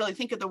I didn't really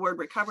think of the word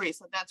recovery.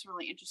 So that's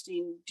really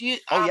interesting. Do you?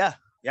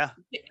 Yeah,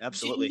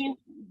 absolutely.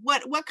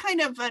 What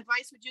kind of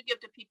advice would you give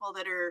to people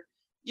that are,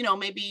 you know,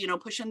 maybe, you know,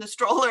 pushing the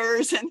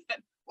strollers and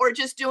or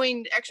just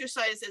doing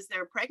exercise as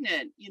they're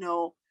pregnant? You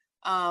know,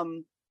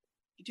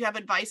 do you have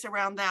advice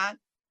around that?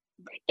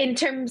 In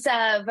terms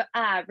of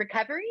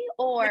recovery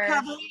or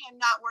recovery and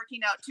not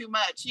working out too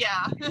much?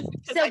 Yeah.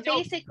 So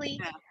basically,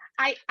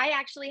 I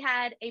actually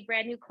had a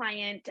brand new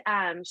client.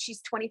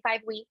 She's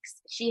 25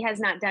 weeks. She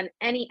has not done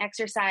any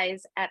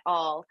exercise at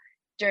all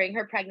during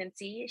her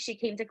pregnancy. She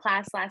came to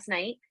class last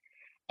night,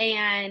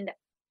 and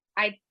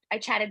I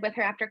chatted with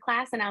her after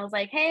class, and I was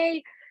like,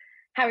 "Hey,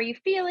 how are you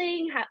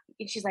feeling?"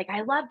 She's like,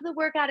 "I loved the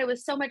workout. It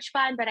was so much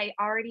fun, but I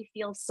already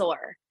feel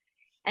sore."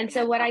 And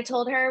so what I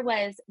told her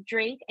was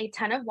drink a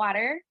ton of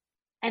water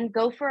and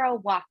go for a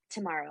walk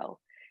tomorrow.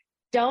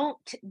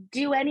 Don't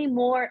do any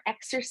more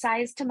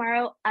exercise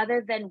tomorrow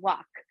other than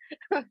walk,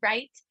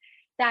 right?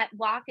 That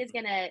walk is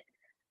going to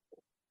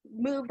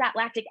move that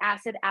lactic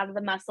acid out of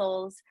the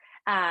muscles.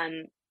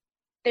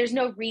 There's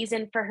no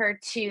reason for her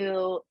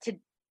to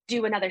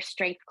do another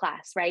strength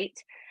class, right?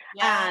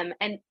 Yeah.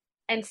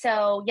 And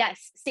so,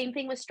 yes, same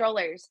thing with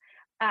strollers.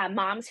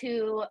 Moms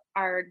who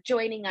are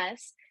joining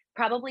us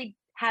probably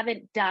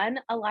haven't done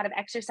a lot of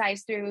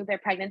exercise through their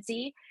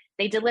pregnancy.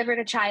 They delivered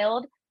a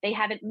child. They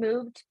haven't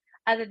moved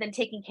other than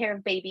taking care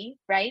of baby,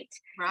 right?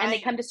 And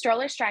they come to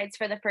stroller strides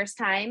for the first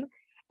time,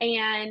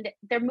 and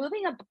they're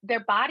moving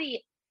their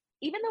body,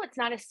 even though it's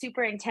not a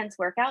super intense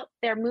workout,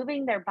 they're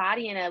moving their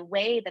body in a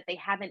way that they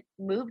haven't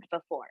moved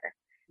before.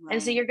 Right.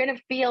 And so you're going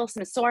to feel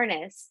some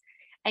soreness.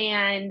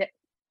 And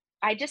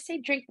I just say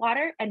drink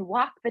water and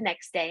walk the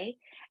next day,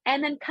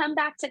 and then come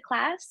back to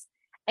class.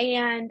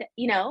 And,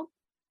 you know,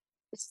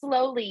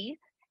 slowly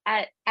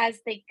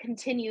as they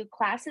continue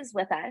classes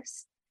with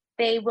us,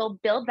 they will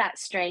build that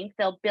strength,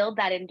 they'll build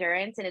that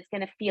endurance, and it's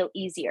going to feel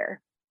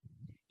easier.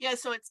 Yeah,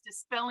 so it's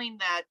dispelling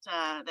that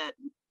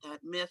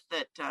myth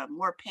that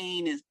more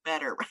pain is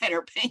better, right?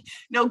 Or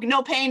no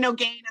pain, no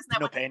gain. Isn't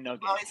that no pain, no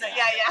gain?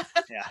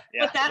 Yeah.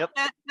 But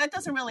that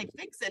doesn't really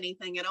fix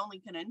anything. It only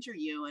can injure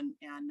you and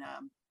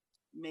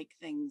make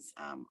things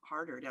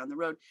harder down the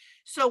road.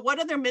 So what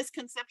other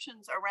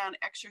misconceptions around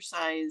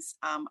exercise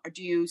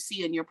do you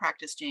see in your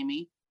practice,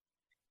 Jamie?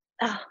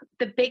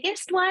 The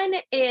biggest one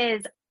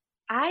is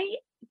I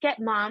get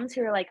moms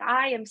who are like,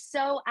 I am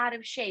so out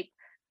of shape.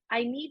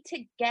 I need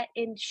to get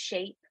in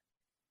shape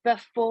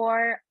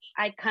before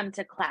I come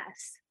to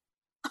class.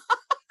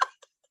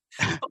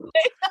 I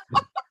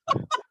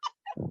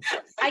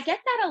get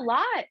that a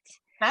lot.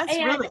 That's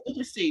really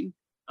interesting.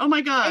 Oh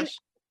my gosh.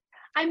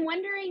 I'm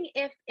wondering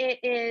if it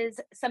is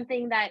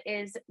something that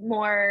is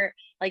more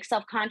like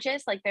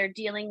self-conscious, like they're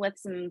dealing with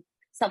some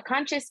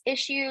self-conscious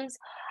issues.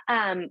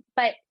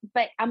 But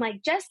I'm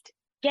like, just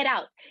get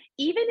out.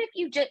 Even if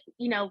you just,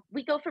 you know,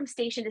 we go from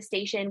station to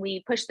station,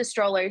 we push the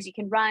strollers, you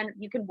can run,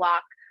 you can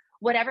walk,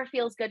 whatever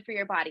feels good for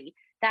your body.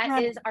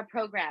 That is our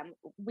program.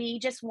 We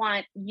just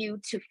want you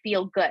to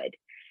feel good.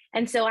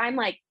 And so I'm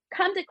like,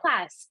 come to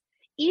class.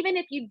 Even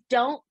if you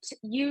don't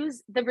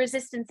use the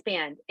resistance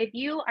band, if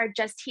you are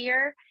just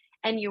here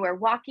and you are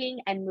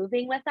walking and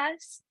moving with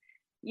us,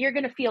 you're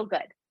going to feel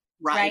good.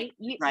 Right.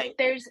 You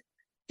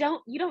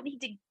don't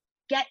need to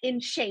get in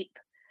shape.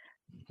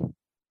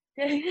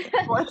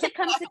 to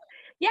come to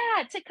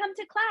to come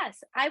to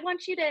class. I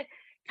want you to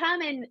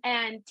come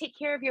and take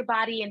care of your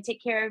body and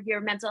take care of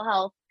your mental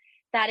health.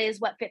 That is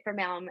what Fit for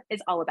Mom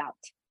is all about.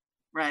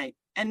 Right.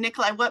 And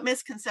Nikolai, what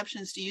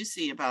misconceptions do you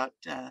see about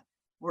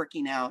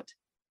working out?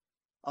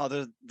 Oh,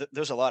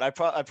 there's a lot. I'd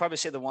probably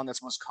say the one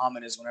that's most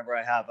common is whenever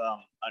I have a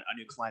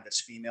new client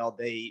that's female,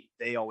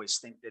 they always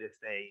think that if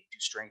they do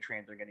strength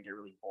training, they're going to get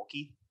really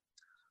bulky.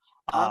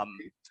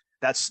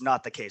 That's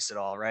not the case at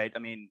all, right? I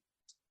mean,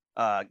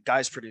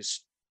 guys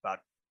produce about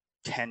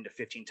 10 to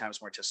 15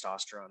 times more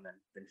testosterone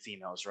than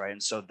females, right?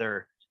 And so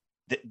they're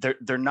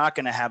not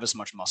going to have as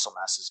much muscle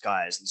mass as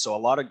guys. And so a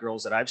lot of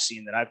girls that I've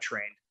seen that I've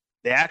trained,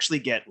 they actually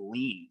get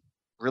lean,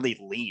 really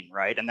lean,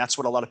 right? And that's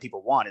what a lot of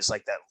people want, is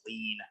like that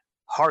lean,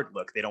 hard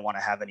look. They don't want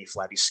to have any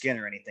flabby skin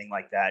or anything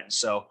like that. And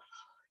so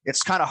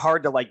it's kind of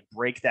hard to like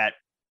break that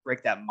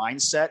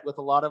mindset with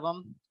a lot of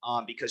them,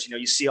 because,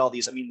 you see all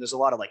these, I mean, there's a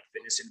lot of like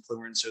fitness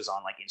influencers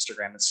on like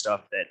Instagram and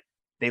stuff that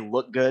they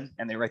look good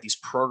and they write these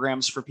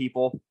programs for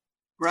people,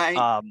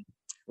 right?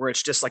 Where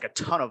it's just like a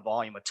ton of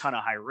volume, a ton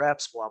of high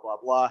reps, blah, blah,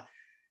 blah.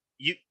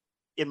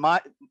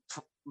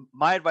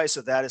 My advice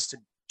of that is to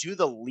do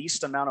the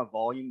least amount of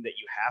volume that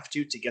you have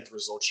to get the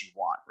results you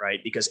want, right?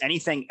 Because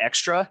anything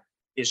extra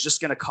is just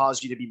going to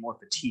cause you to be more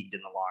fatigued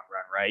in the long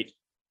run, right?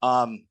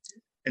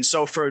 And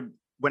so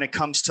when it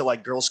comes to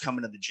like girls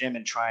coming to the gym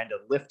and trying to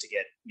lift to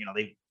get,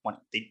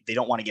 they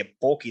don't want to get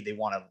bulky, they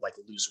want to like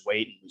lose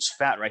weight and lose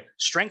fat, right?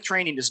 Strength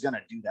training is going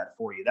to do that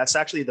for you. That's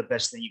actually the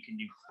best thing you can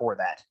do for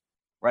that,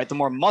 right? The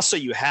more muscle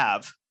you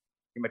have,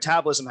 your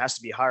metabolism has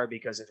to be higher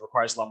because it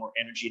requires a lot more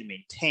energy to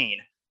maintain.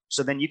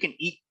 So then you can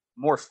eat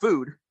more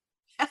food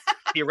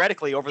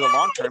theoretically over the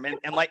long term and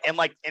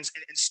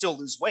still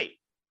lose weight,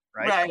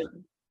 right? Right.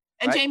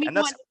 And right? Jamie, and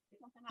that's,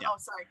 oh,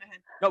 sorry, go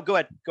ahead. No, go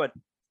ahead.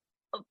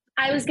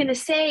 I was going to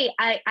say,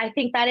 I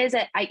think that is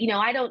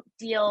I don't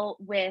deal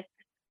with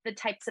the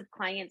types of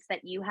clients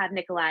that you have,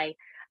 Nikolai.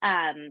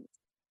 I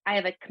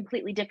have a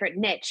completely different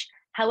niche.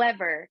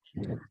 However,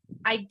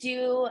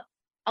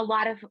 a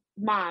lot of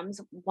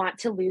moms want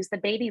to lose the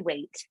baby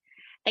weight,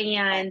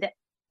 and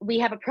we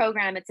have a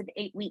program. It's an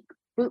 8-week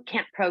boot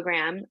camp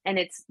program, and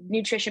it's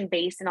nutrition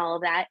based and all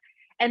of that.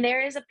 And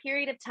there is a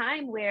period of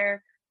time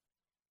where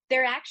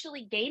they're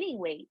actually gaining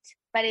weight,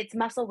 but it's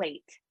muscle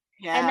weight.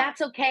 Yeah. And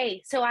that's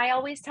okay. So I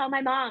always tell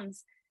my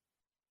moms,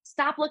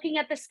 stop looking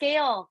at the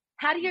scale.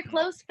 How do your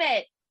clothes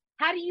fit?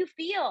 How do you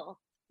feel?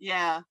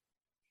 Yeah.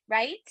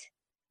 Right?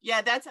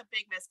 Yeah, that's a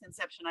big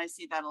misconception. I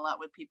see that a lot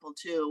with people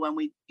too. When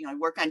we,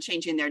 work on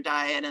changing their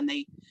diet and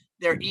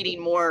they're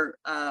eating more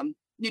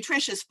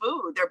nutritious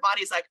food, their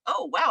body's like,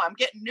 oh, wow, I'm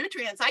getting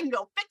nutrients. I can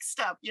go fix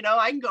stuff.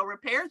 I can go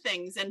repair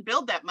things and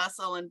build that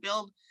muscle and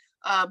build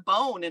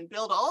bone and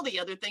build all the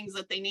other things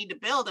that they need to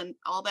build. And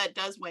all that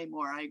does weigh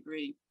more. I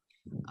agree.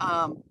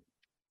 I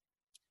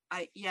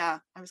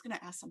was going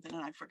to ask something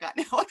and I forgot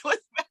now what it was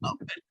about,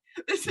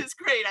 but this is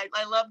great.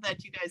 I love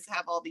that you guys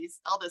have all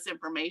this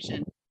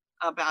information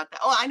about that.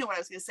 Oh, I know what I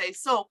was going to say.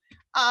 So,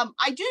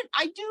 do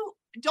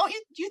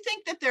you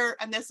think that there,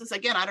 and this is,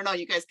 again, I don't know,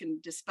 you guys can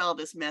dispel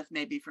this myth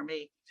maybe for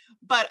me,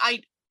 but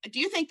do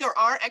you think there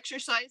are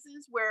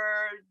exercises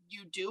where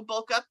you do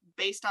bulk up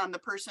based on the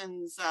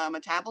person's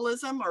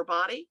metabolism or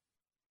body?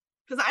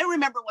 Because I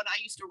remember when I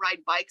used to ride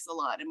bikes a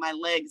lot and my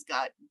legs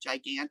got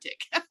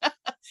gigantic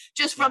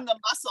just from the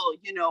muscle,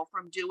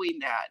 from doing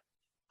that.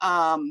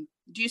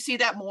 Do you see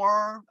that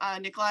more,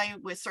 Nikolai,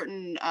 with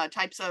certain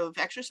types of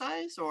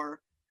exercise or?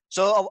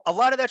 So a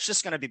lot of that's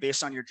just going to be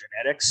based on your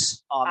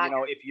genetics.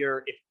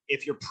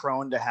 If you're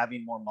prone to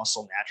having more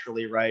muscle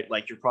naturally, right?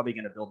 Like you're probably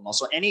going to build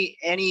muscle. Any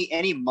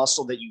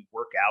muscle that you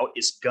work out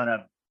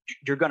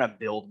you're going to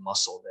build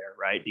muscle there,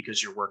 right?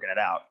 Because you're working it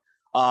out.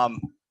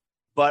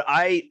 But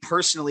I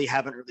personally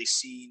haven't really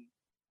seen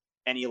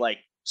any like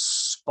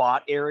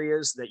spot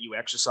areas that you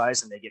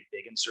exercise and they get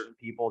big in certain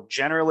people.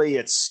 Generally,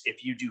 it's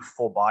if you do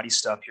full body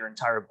stuff, your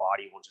entire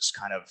body will just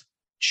kind of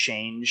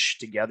change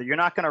together. You're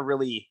not going to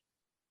really,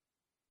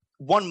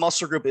 one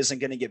muscle group isn't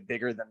going to get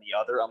bigger than the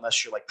other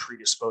unless you're like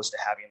predisposed to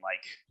having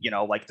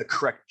like the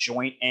correct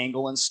joint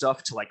angle and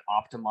stuff to like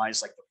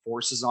optimize like the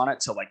forces on it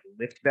to like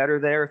lift better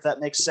there, if that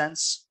makes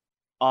sense.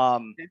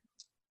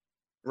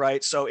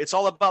 Right. So it's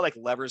all about like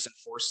levers and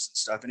forces and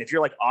stuff. And if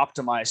you're like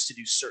optimized to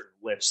do certain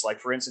lifts, like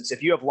for instance,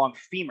 if you have long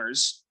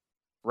femurs,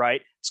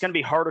 right, it's going to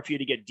be harder for you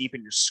to get deep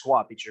in your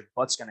squat because your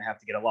butt's going to have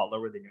to get a lot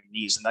lower than your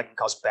knees, and that can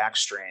cause back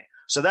strain.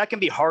 So that can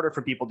be harder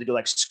for people to do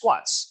like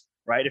squats,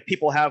 right? If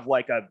people have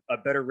like a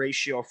better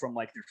ratio from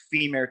like their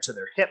femur to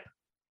their hip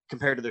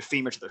compared to their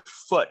femur to their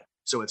foot,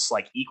 so it's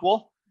like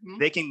equal,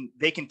 they can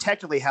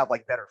technically have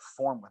like better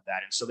form with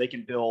that. And so they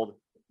can build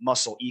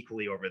muscle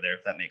equally over there,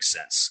 if that makes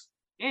sense.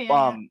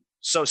 Yeah.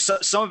 So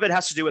some of it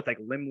has to do with like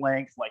limb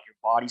length, like your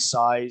body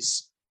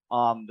size,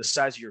 the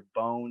size of your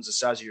bones, the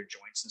size of your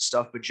joints and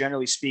stuff. But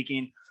generally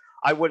speaking,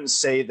 I wouldn't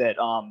say that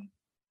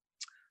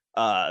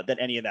that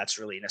any of that's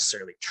really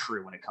necessarily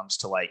true when it comes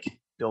to like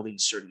building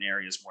certain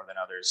areas more than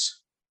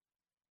others.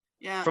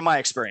 Yeah, from my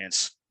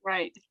experience.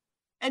 Right.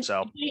 And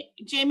so,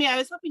 Jamie, I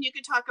was hoping you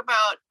could talk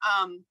about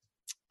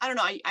I don't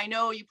know. I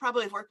know you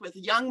probably have worked with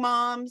young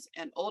moms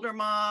and older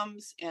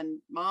moms and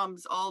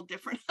moms all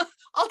different,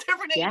 all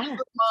different ages Yeah. of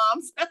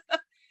moms.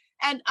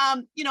 And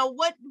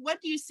what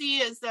do you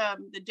see as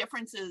the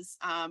differences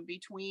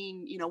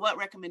between, what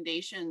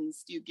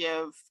recommendations do you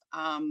give?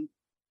 I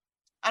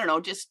don't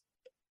know, just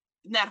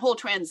in that whole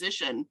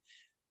transition.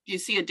 Do you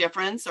see a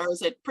difference, or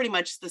is it pretty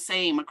much the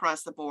same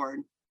across the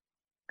board?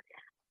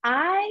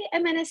 I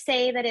am going to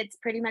say that it's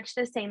pretty much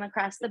the same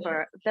across the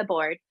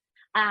board.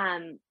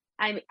 I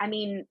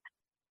mean,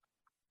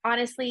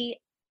 honestly,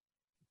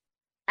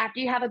 after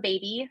you have a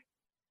baby,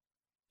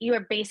 you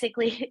are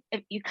basically,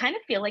 you kind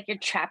of feel like you're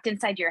trapped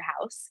inside your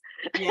house.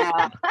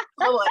 Yeah.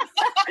 Totally.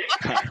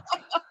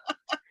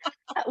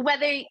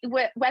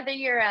 Whether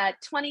you're a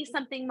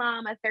 20-something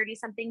mom, a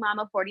 30-something mom,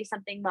 a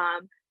 40-something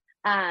mom,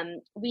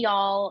 we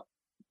all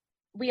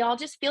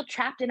just feel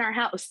trapped in our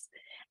house.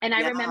 And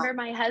I Yeah. remember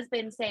my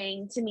husband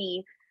saying to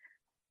me,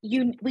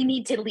 we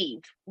need to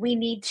leave. We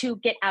need to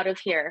get out of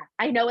here.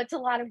 I know it's a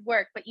lot of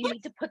work, but you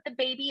need to put the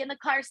baby in the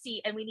car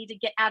seat and we need to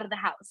get out of the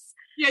house.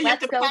 Yeah, you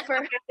Let's have to go pack for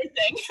up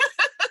everything.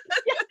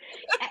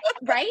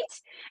 right.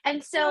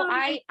 And so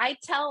I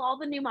tell all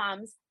the new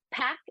moms,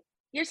 pack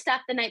your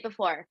stuff the night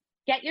before.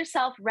 Get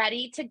yourself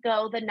ready to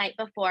go the night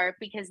before,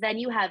 because then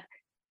you have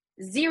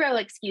zero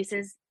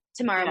excuses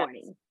tomorrow Yes.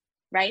 morning,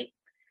 right?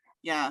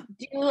 Yeah.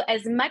 Do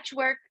as much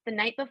work the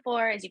night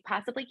before as you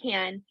possibly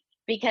can,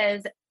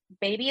 because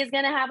baby is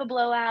going to have a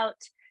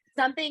blowout.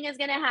 Something is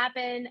going to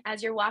happen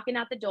as you're walking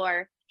out the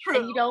door. True.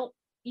 And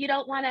you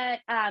don't want to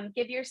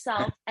give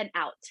yourself an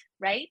out,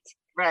 right?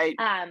 Right.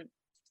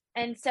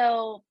 And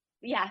so,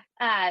 yeah,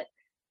 I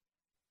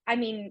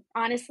mean,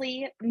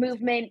 honestly,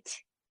 movement,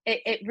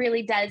 it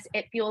really does.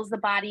 It fuels the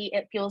body,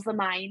 it fuels the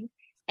mind,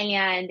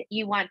 and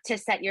you want to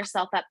set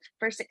yourself up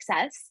for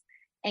success.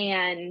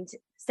 And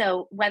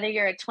so whether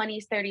you're a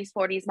 20s, 30s,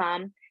 40s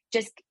mom,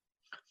 just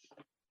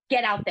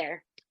get out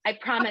there. I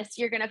promise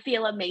you're going to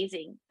feel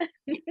amazing.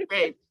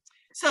 Great.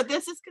 So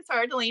this is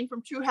Casara Deline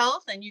from True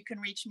Health, and you can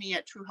reach me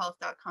at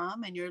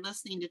truehealth.com. And you're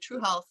listening to True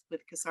Health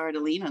with Casara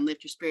Deline on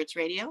Lift Your Spirits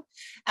Radio.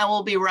 And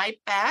we'll be right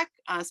back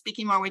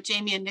speaking more with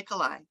Jamie and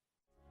Nikolai.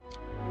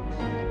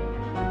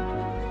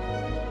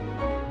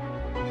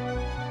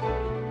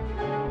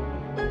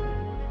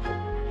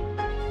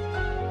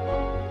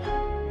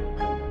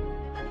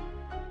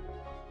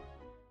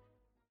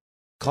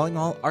 Calling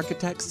all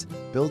architects,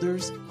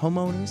 builders,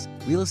 homeowners,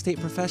 real estate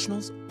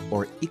professionals,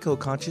 or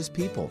eco-conscious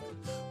people.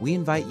 We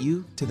invite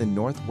you to the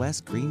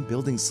Northwest Green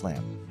Building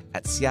Slam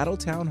at Seattle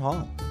Town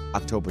Hall,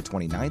 October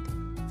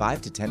 29th,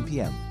 5 to 10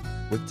 p.m.,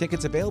 with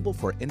tickets available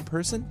for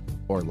in-person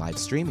or live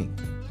streaming.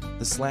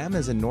 The Slam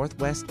is a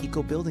Northwest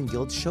Eco Building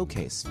Guild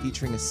showcase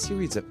featuring a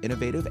series of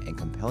innovative and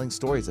compelling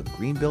stories of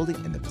green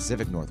building in the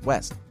Pacific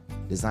Northwest,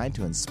 designed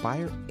to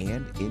inspire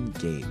and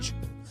engage.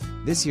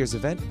 This year's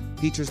event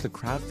features the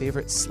crowd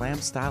favorite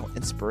slam-style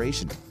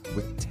inspiration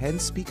with 10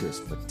 speakers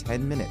for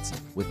 10 minutes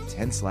with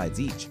 10 slides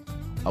each.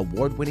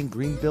 Award-winning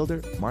green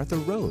builder Martha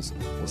Rose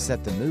will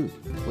set the mood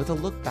with a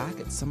look back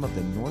at some of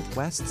the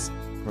Northwest's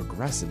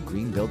progressive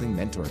green building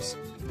mentors.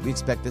 We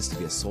expect this to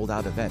be a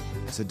sold-out event,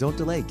 so don't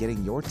delay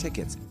getting your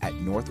tickets at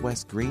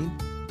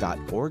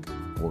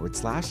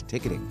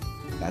northwestgreen.org/ticketing.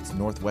 That's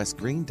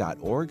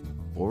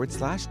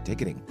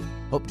northwestgreen.org/ticketing.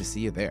 Hope to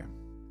see you there.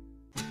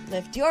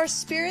 Lift your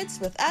spirits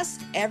with us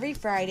every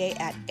Friday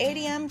at 8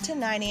 a.m. to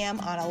 9 a.m.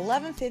 on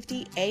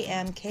 1150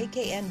 a.m.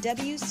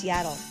 KKNW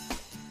Seattle.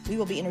 We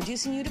will be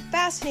introducing you to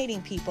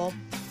fascinating people,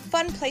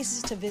 fun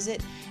places to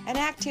visit, and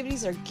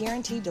activities are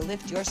guaranteed to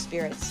lift your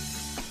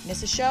spirits.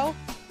 Miss a show?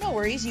 No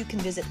worries, you can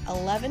visit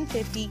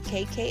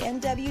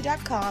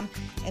 1150kknw.com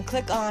and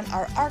click on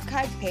our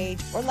archive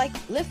page, or like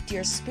Lift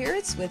Your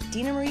Spirits with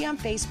Dina Marie on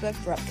Facebook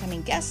for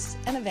upcoming guests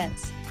and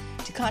events.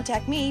 To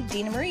contact me,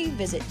 Dina Marie,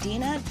 visit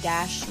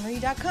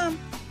dina-marie.com.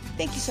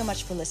 Thank you so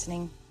much for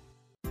listening.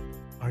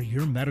 Are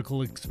your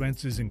medical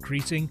expenses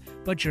increasing,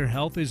 but your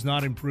health is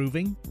not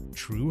improving?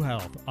 True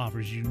Health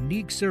offers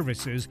unique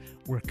services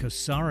where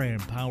Casara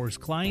empowers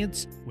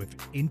clients with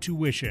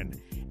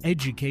intuition,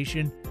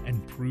 education,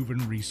 and proven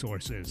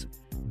resources.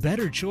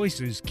 Better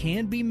choices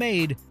can be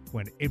made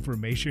when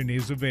information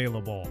is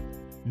available.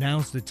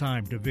 Now's the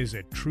time to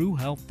visit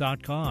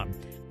truehealth.com.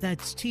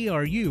 That's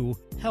TRU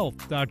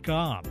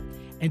health.com,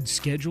 and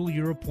schedule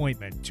your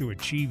appointment to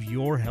achieve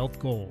your health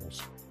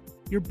goals.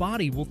 Your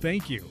body will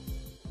thank you.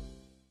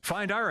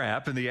 Find our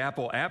app in the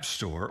Apple App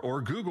Store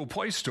or Google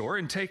Play Store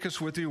and take us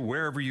with you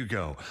wherever you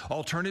go.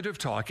 Alternative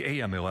Talk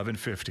AM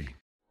 1150.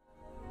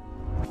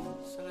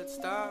 So let's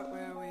start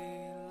where we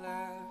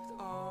left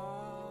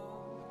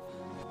off,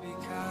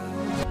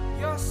 because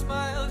your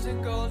smiles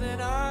and golden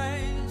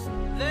eyes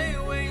lay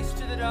waste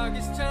to the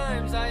darkest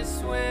times. I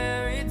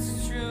swear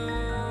it's true.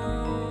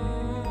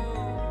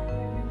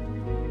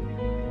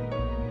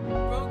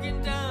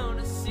 Broken down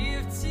a sea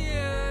of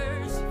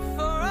tears,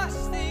 for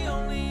us the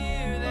only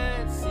year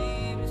that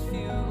seems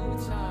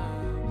futile,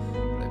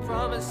 but I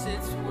promise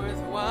it's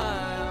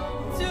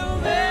worthwhile to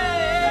me.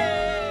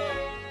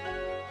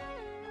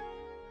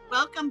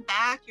 Welcome Welcome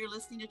back. You're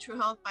listening to True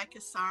Health by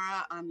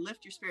Kasara on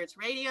Lift Your Spirits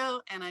Radio,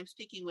 and I'm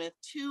speaking with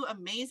two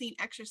amazing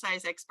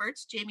exercise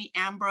experts, Jamie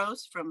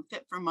Ambrose from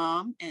Fit for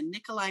Mom and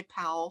Nikolai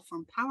Powell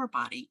from Power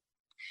Body.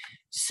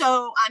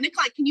 So,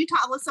 Nikolai, can you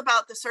tell us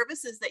about the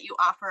services that you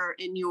offer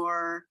in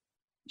your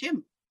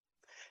gym?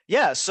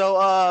 Yeah,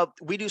 so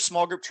we do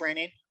small group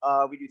training.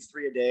 We do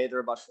 3 a day. They're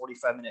about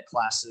 45-minute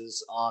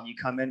classes. You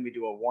come in, we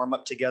do a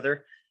warm-up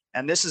together.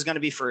 And this is going to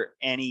be for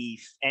any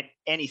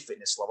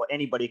fitness level.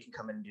 Anybody can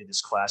come in and do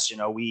this class. You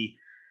know, we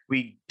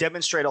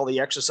demonstrate all the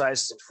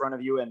exercises in front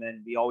of you, and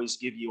then we always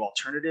give you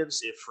alternatives.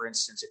 If, for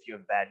instance, if you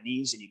have bad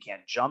knees and you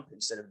can't jump,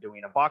 instead of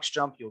doing a box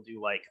jump, you'll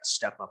do like a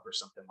step up or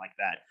something like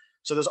that.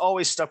 So there's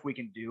always stuff we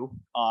can do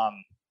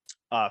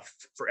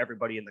for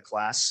everybody in the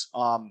class.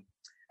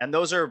 And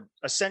those are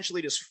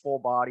essentially just full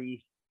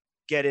body,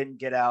 get in,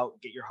 get out,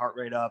 get your heart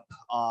rate up,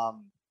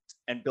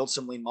 and build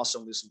some lean muscle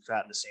and lose some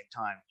fat at the same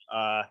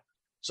time.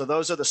 So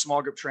those are the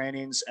small group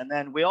trainings. And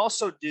then we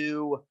also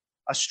do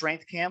a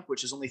strength camp,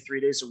 which is only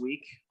 3 days a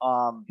week.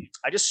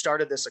 I just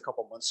started this a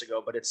couple months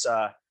ago, but it's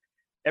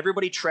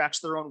everybody tracks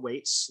their own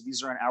weights.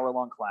 These are an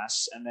hour-long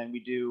class. And then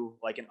we do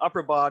like an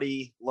upper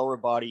body, lower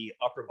body,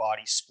 upper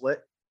body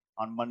split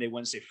on Monday,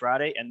 Wednesday,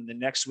 Friday. And then the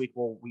next week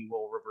we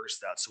will reverse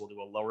that. So we'll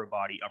do a lower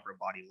body, upper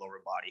body, lower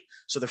body.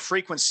 So the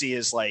frequency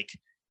is like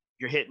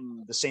you're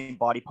hitting the same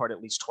body part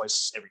at least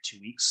twice every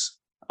 2 weeks.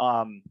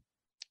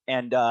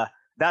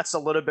 That's a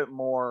little bit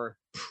more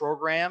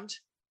programmed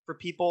for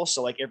people.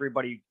 So like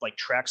everybody like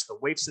tracks the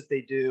weights that they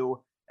do.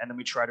 And then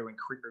we try to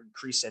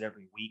increase it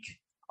every week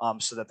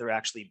so that they're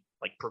actually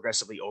like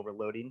progressively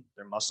overloading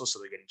their muscles. So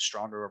they're getting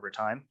stronger over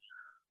time.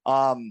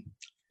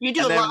 You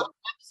do a lot of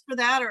reps for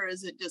that, or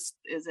is it?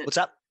 What's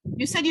that?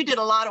 You said you did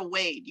a lot of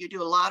weight. You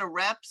do a lot of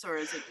reps, or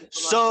is it?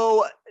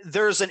 So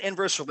there's an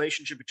inverse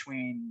relationship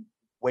between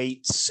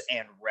weights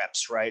and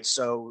reps, right?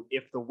 So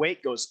if the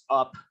weight goes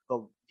up,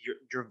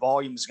 your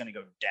volume is going to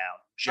go down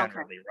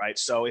generally, okay. Right?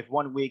 So if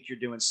 1 week you're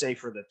doing, say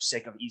for the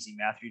sake of easy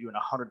math, you're doing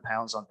 100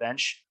 pounds on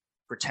bench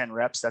for 10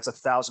 reps, that's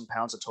 1,000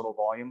 pounds of total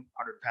volume.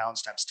 100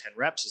 pounds times 10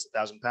 reps is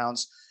 1,000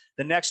 pounds.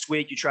 The next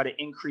week you try to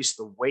increase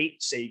the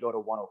weight. Say you go to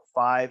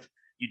 105,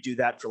 you do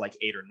that for like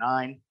 8 or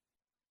 9,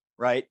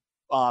 right?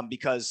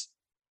 Because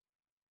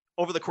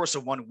over the course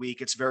of 1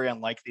 week, it's very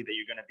unlikely that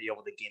you're going to be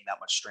able to gain that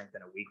much strength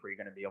in a week where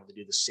you're going to be able to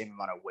do the same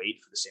amount of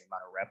weight for the same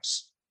amount of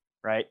reps,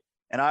 right?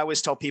 And I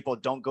always tell people,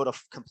 don't go to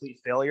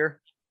complete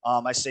failure.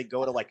 I say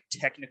go to like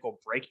technical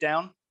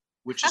breakdown,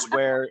 which is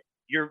where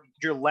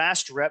your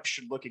last rep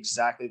should look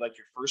exactly like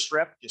your first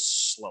rep,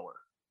 just slower,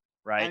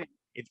 right?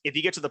 If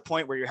you get to the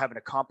point where you're having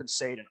to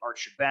compensate and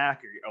arch your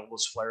back or your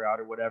elbows flare out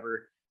or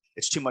whatever,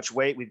 it's too much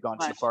weight, we've gone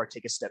too far,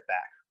 take a step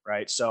back,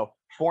 right? So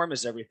form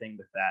is everything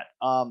with that.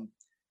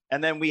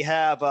 And then we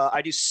have,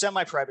 I do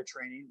semi-private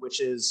training,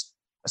 which is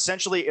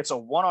essentially it's a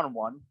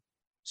one-on-one.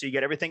 So you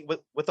get everything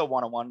with a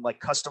one-on-one, like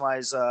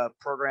customized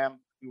program.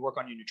 We work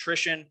on your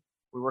nutrition.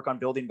 We work on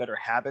building better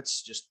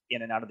habits just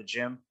in and out of the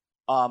gym.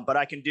 But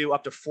I can do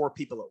up to 4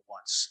 people at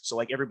once. So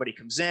like everybody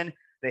comes in,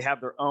 they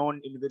have their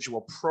own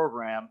individual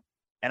program,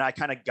 and I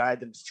kind of guide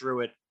them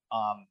through it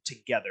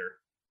together.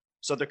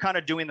 So they're kind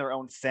of doing their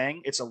own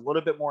thing. It's a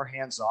little bit more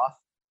hands-off,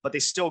 but they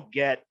still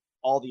get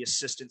all the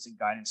assistance and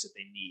guidance that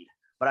they need.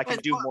 But I can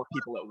do more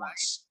people at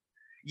once.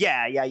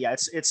 Yeah.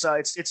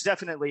 It's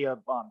definitely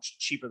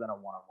cheaper than a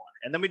one-on-one.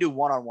 And then we do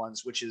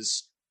one-on-ones, which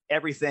is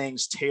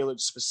everything's tailored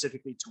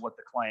specifically to what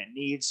the client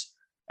needs.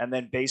 And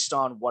then based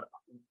on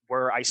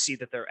where I see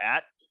that they're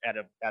at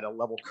a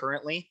level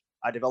currently,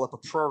 I develop a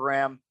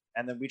program,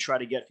 and then we try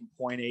to get from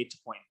point A to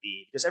point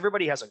B, because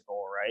everybody has a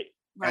goal, right?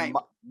 Right. And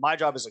my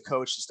job as a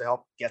coach is to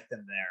help get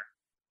them there,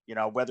 you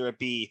know, whether it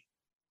be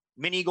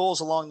mini goals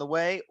along the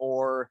way,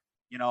 or,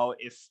 you know,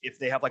 if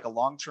they have like a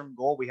long-term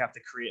goal, we have to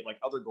create like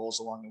other goals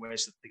along the way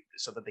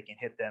so that they can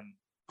hit them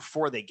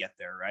before they get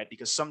there, right?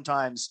 Because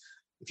sometimes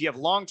if you have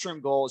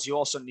long-term goals, you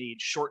also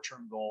need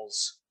short-term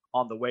goals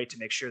on the way to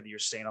make sure that you're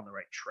staying on the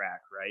right track,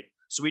 right?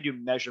 So we do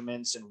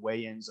measurements and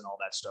weigh-ins and all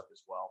that stuff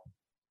as well.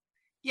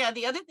 Yeah,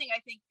 the other thing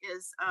I think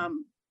is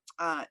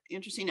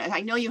interesting.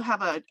 I know you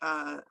have a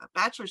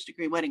bachelor's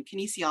degree in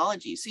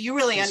kinesiology, so you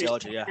really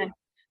understand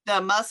the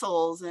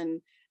muscles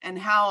and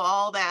how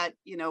all that,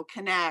 you know,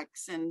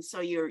 connects. And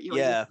so you're in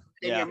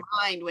your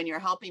mind when you're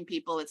helping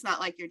people. It's not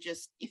like you're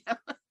just, you know.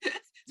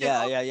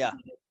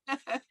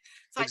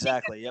 So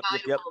exactly. Yep.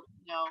 You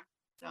know,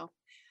 so.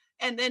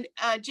 And then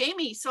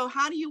Jamie, so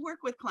how do you work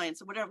with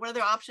clients? What are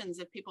their options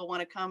if people want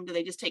to come? Do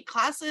they just take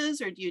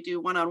classes, or do you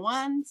do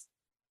one-on-ones?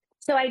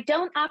 So I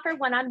don't offer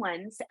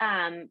one-on-ones.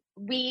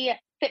 We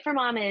Fit for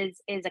Mom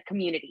is a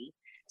community.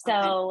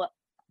 So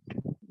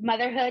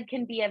motherhood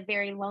can be a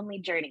very lonely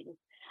journey.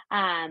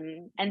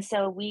 And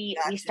so we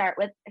start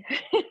with,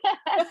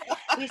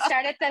 we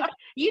start at the,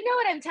 you know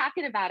what I'm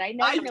talking about. I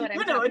know you know what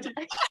I'm talking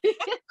about.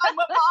 I'm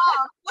a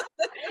mom.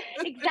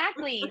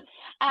 Exactly.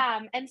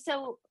 And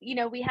so, you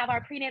know, we have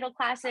our prenatal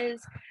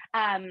classes.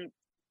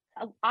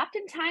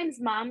 Oftentimes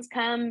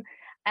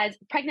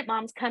pregnant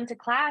moms come to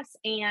class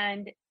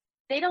and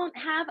they don't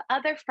have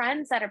other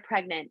friends that are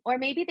pregnant, or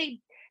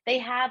maybe They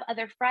have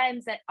other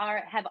friends that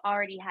have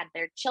already had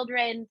their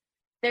children.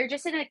 They're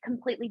just in a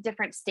completely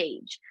different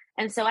stage.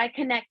 And so I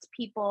connect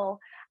people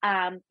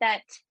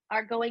that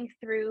are going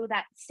through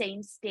that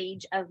same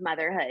stage of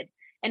motherhood.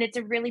 And it's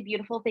a really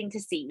beautiful thing to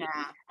see.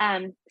 Yeah.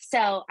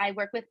 So I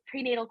work with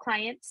prenatal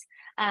clients.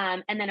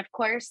 And then, of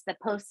course, the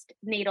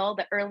postnatal,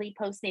 the early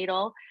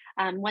postnatal,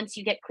 once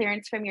you get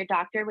clearance from your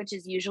doctor, which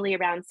is usually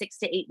around 6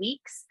 to 8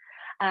 weeks,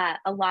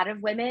 a lot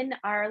of women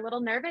are a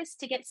little nervous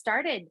to get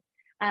started.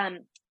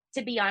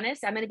 To be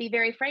honest, I'm going to be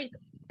very frank.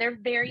 They're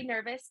very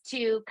nervous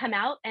to come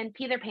out and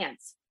pee their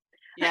pants.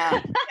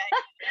 Yeah.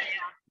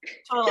 Yeah.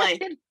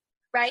 Totally.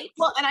 Right.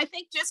 Well, and I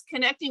think just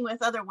connecting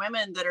with other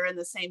women that are in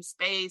the same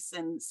space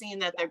and seeing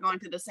that they're going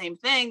through the same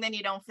thing, then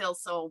you don't feel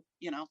so,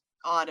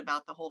 odd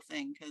about the whole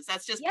thing, because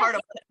that's just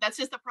that's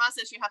just the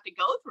process you have to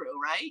go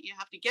through, right? You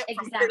have to get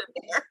from here to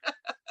there.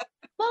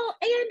 Well,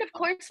 and of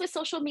course, with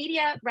social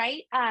media,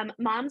 right?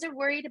 Moms are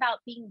worried about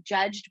being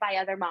judged by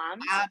other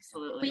moms.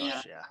 Absolutely.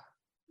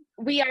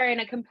 We are in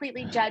a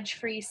completely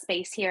judge-free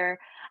space here.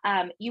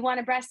 You want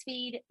to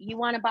breastfeed, you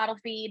want to bottle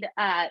feed,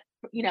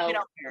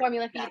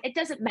 formula feed. It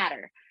doesn't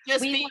matter.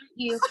 We want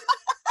you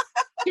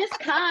just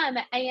come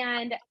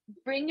and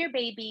bring your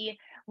baby.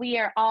 We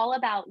are all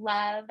about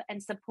love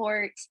and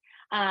support,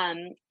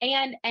 and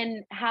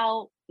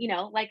how,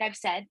 like I've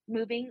said,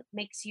 moving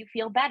makes you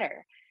feel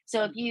better.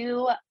 So if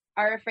you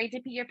are afraid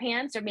to pee your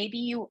pants, or maybe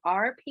you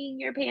are peeing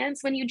your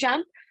pants when you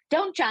jump,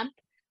 don't jump.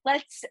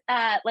 Let's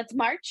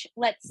march.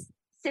 Let's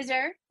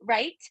scissor,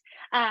 right?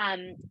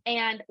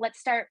 And let's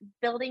start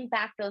building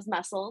back those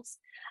muscles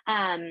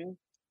in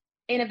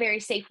a very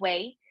safe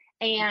way,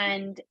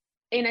 and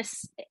in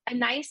a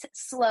nice,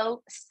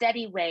 slow,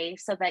 steady way,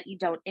 so that you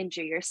don't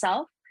injure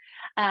yourself.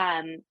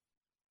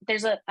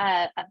 There's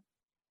a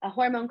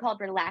hormone called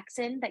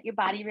relaxin that your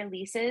body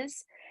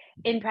releases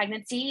in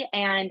pregnancy,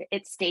 and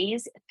it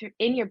stays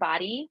in your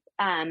body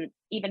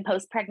even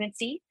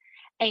post-pregnancy.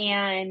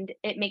 And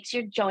it makes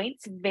your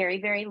joints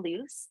very, very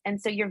loose. And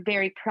so you're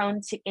very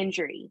prone to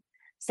injury.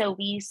 So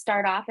we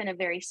start off in a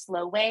very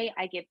slow way.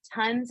 I give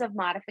tons of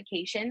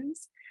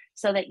modifications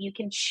so that you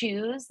can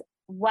choose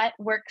what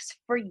works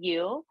for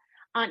you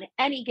on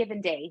any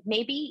given day.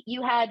 Maybe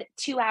you had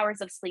 2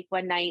 hours of sleep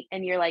one night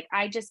and you're like,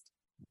 I just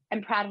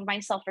am proud of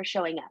myself for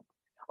showing up.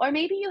 Or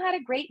maybe you had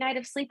a great night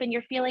of sleep and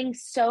you're feeling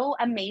so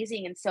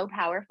amazing and so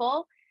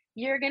powerful.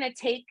 You're going to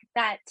take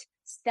that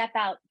step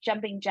out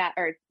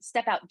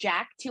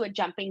jack to a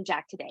jumping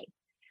jack today.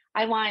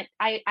 I want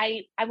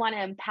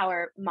to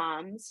empower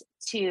moms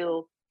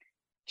to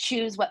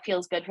choose what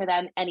feels good for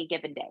them any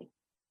given day.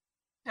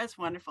 That's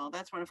wonderful.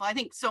 That's wonderful. I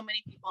think so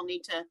many people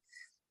need to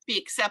be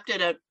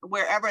accepted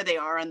wherever they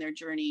are on their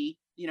journey,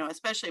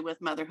 especially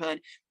with motherhood.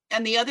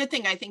 And the other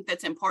thing I think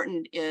that's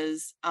important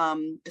is,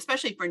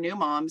 especially for new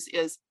moms,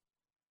 is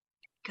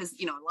because,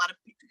 a lot of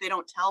people, they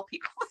don't tell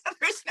people.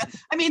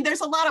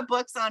 There's a lot of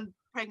books on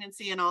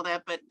pregnancy and all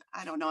that, but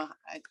I don't know.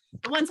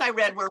 The ones I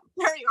read were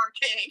very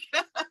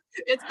archaic.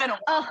 It's been a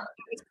while.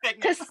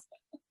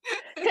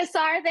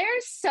 Kasar,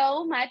 there's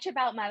so much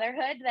about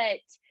motherhood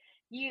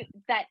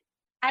that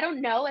I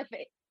don't know if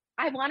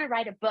I want to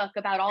write a book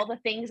about all the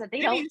things that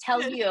they don't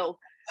tell you.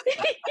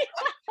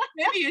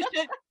 Maybe you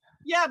should.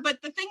 Yeah,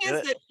 but the thing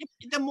is that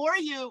the more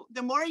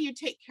you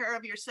take care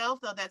of yourself,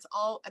 though,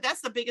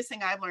 that's the biggest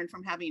thing I've learned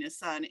from having a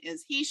son,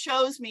 is he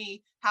shows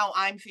me how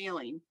I'm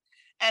feeling.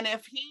 And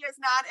if he is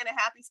not in a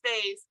happy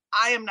space,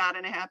 I am not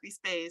in a happy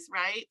space,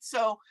 right?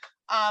 So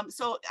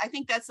I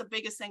think that's the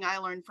biggest thing I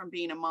learned from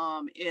being a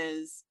mom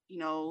is,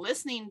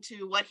 listening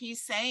to what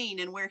he's saying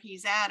and where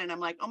he's at. And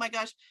I'm like, oh my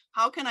gosh,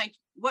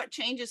 what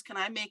changes can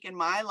I make in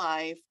my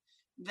life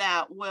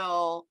that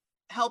will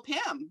help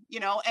him,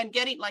 and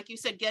getting, like you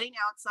said, getting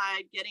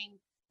outside, getting,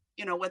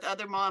 with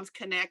other moms,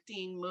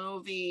 connecting,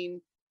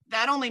 moving,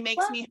 that only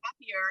makes me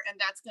happier. And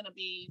that's going to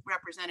be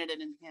represented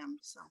in him.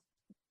 So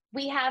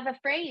we have a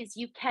phrase,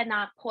 you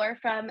cannot pour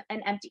from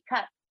an empty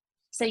cup.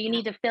 So you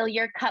need to fill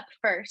your cup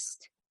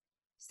first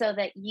so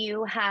that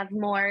you have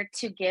more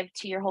to give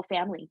to your whole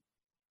family.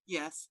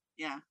 Yes.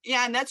 Yeah.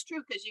 Yeah. And that's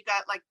true, because you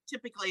got, like,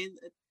 typically,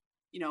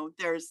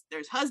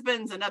 there's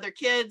husbands and other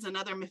kids and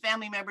other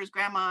family members,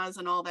 grandmas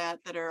and all that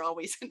are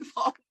always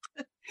involved.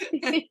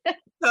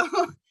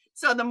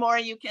 So the more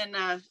you can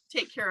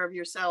take care of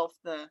yourself,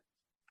 the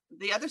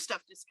other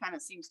stuff just kind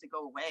of seems to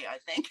go away, I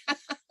think.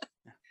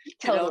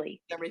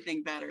 Totally.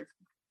 Everything better.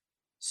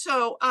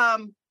 So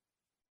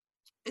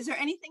is there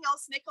anything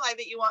else, Nikolai,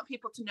 that you want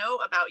people to know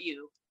about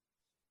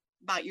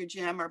your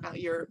gym, or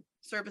about your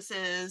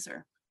services?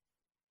 Or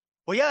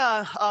well,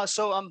 yeah,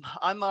 so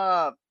I'm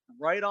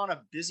right on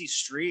a busy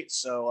street,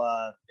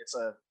 so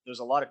there's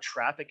a lot of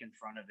traffic in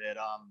front of it.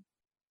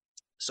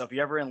 So if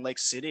you're ever in Lake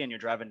City and you're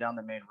driving down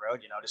the main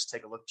road, just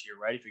take a look to your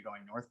right if you're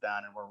going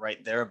northbound, and we're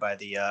right there by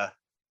the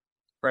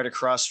right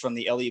across from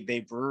the Elliott Bay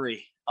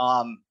Brewery.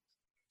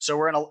 So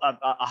we're in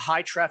a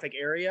high traffic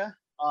area,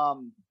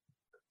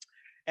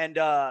 and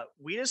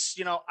we just,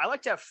 I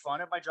like to have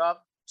fun at my job,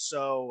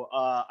 so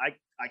I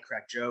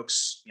crack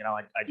jokes,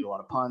 I do a lot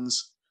of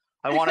puns.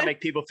 I want to make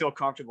people feel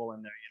comfortable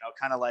in there,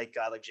 kind of like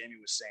Jamie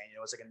was saying,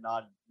 it's like a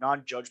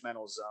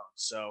non-judgmental zone.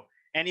 So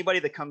anybody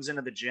that comes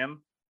into the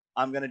gym,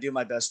 I'm going to do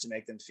my best to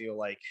make them feel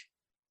like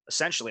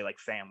essentially like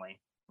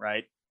family,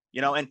 right?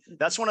 And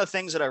that's one of the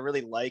things that I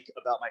really like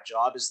about my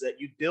job is that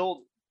you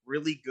build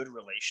really good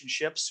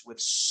relationships with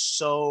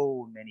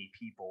so many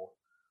people,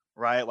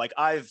 right? Like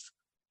I've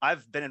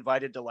been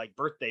invited to like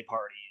birthday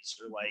parties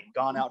or like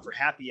gone out for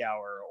happy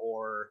hour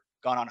or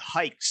gone on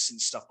hikes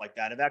and stuff like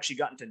that. I've actually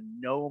gotten to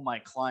know my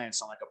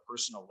clients on like a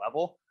personal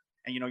level.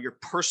 And your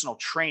personal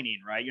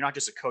training, right? You're not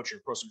just a coach, you're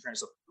a personal trainer.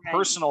 So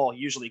personal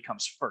usually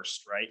comes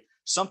first, right?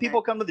 Some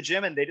people come to the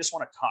gym and they just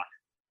want to talk.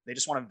 They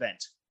just want to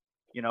vent.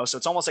 So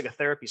it's almost like a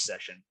therapy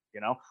session,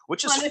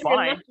 which is if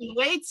fine. You're lifting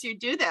weights, you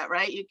do that,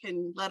 right? You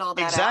can let all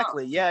that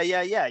exactly. out.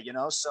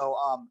 Yeah. So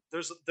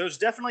there's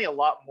definitely a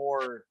lot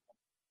more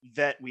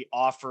that we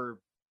offer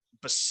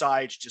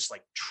besides just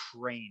like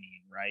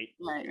training, right?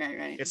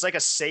 Right. It's like a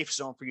safe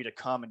zone for you to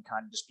come and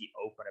kind of just be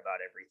open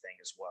about everything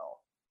as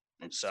well.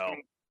 That's so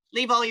great.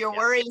 Leave all your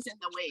worries in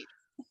the weight.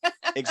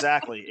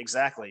 Exactly.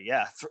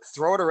 Yeah.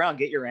 Throw it around,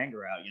 get your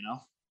anger out,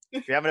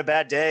 If you're having a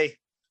bad day,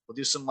 we'll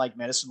do some like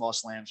medicine ball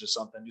slams or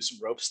something, do some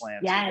rope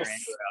slams. Yes. Get your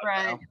anger out,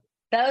 right.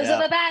 Those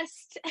are the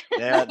best.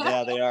 Yeah,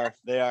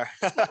 they are.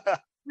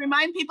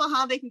 Remind people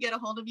how they can get a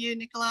hold of you,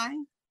 Nikolai.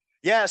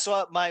 Yeah,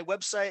 so my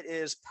website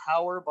is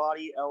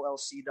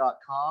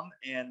powerbodylLC.com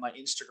and my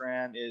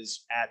Instagram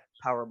is at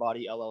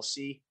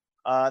powerbodylLC.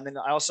 And then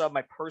I also have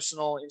my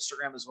personal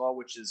Instagram as well,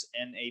 which is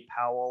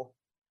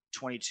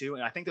NAPowell22.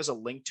 And I think there's a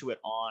link to it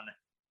on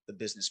the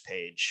business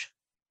page.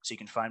 So you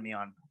can find me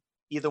on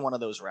either one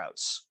of those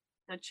routes.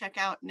 So check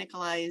out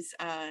Nikolai's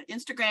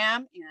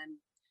Instagram and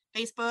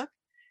Facebook.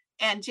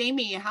 And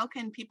Jamie, how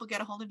can people get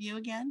a hold of you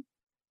again?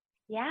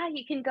 Yeah,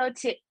 you can go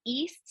to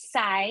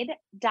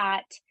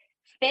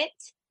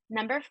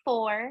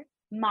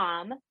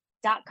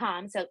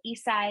eastside.fit4mom.com. So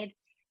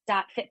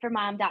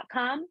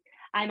eastside.fit4mom.com.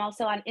 I'm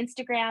also on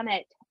Instagram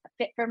at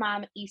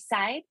Fit4Mom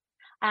Eastside.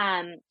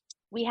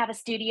 We have a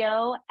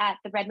studio at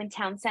the Redmond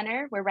Town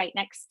Center. We're right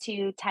next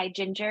to Thai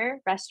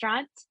Ginger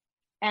Restaurant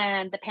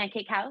and the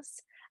Pancake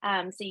House.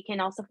 So you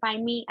can also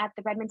find me at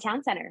the Redmond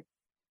Town Center.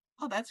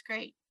 Oh, that's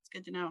great. It's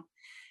good to know.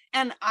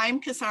 And I'm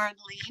Kasara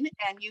Deline,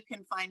 and you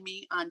can find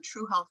me on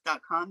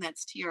truehealth.com.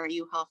 That's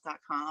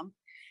truhealth.com.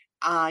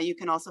 You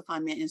can also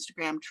find me on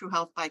Instagram, True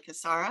Health by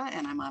Kasara,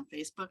 and I'm on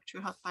Facebook, True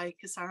Health by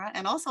Kasara,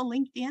 and also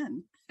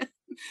LinkedIn.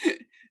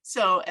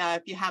 So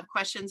if you have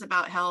questions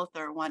about health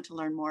or want to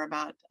learn more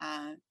about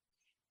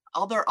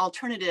other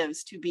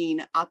alternatives to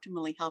being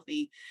optimally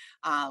healthy,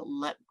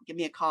 give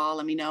me a call.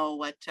 Let me know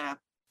what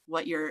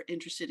you're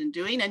interested in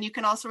doing. And you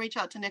can also reach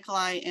out to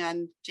Nikolai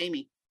and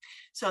Jamie.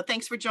 So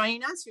thanks for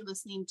joining us. You're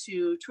listening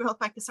to True Health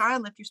by Kasara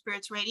and Lift Your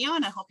Spirits Radio,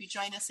 and I hope you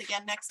join us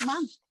again next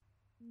month.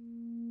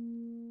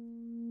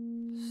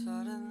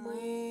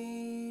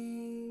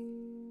 Suddenly,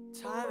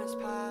 time has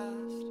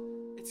passed.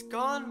 It's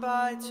gone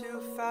by too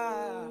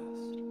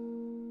fast.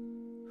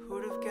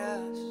 Who'd have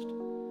guessed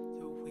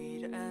that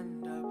we'd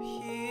end up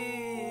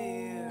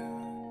here?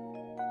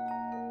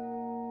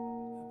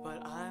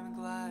 But I'm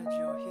glad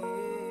you're here.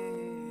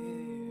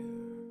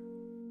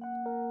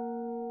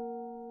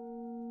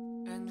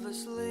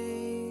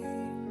 Endlessly,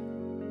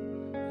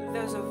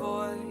 there's a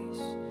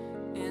voice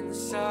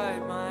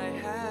inside my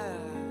head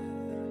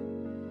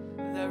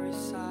that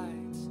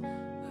recites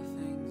the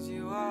things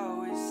you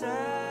always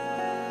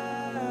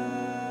said.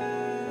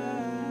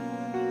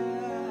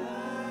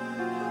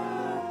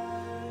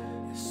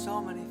 There's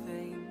so many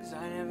things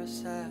I never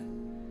said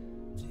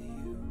to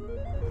you.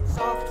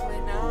 Softly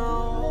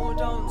now,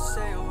 don't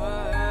say a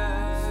word.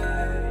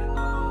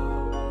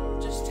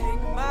 Just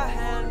take my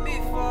hand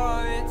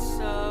before it's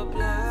a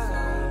blur.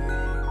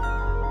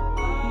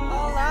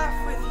 I'll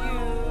laugh with you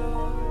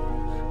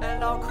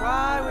and I'll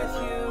cry with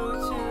you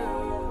too.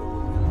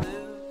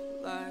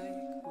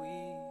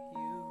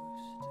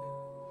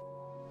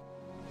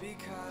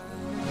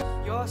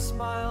 Your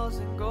smiles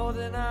and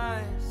golden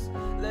eyes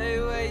lay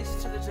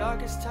waste to the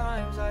darkest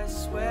times. I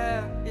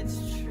swear it's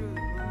true.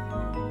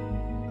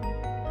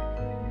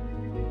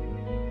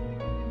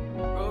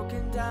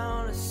 Broken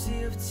down a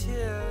sea of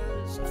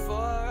tears,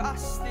 for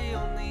us the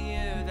only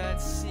year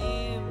that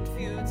seemed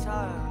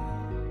futile.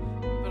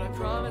 But I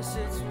promise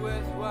it's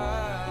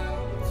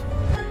worthwhile to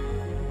you.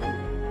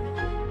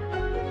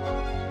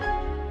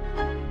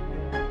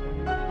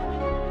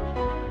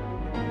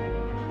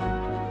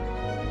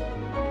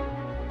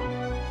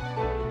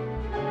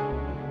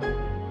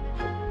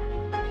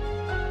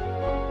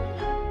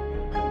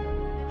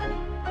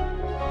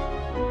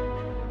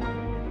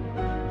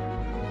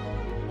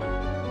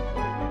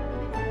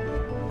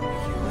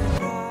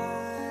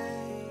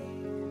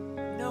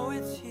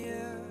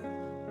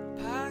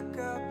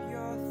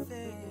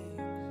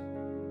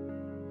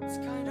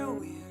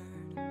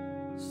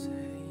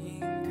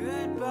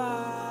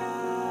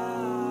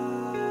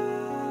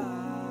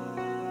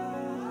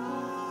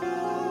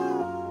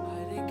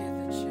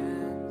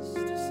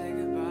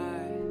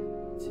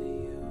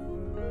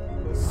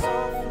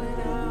 Softly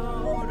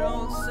now,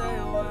 don't say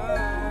a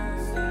word.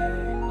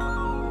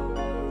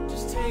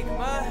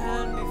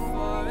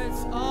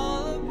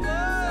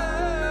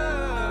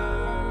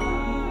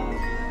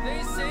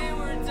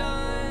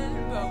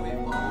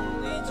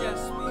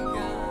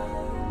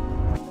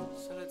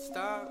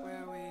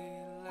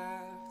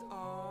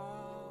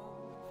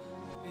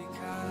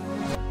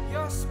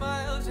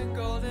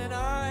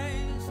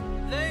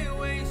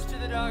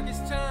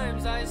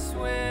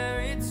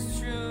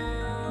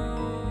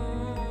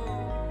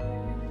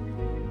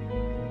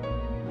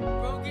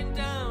 broken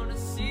down a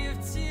sea of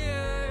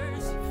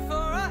tears. For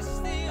us,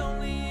 the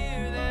only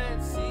year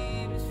that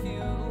seems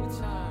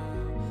futile,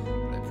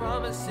 but I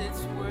promise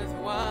it's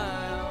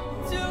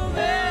worthwhile to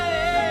me.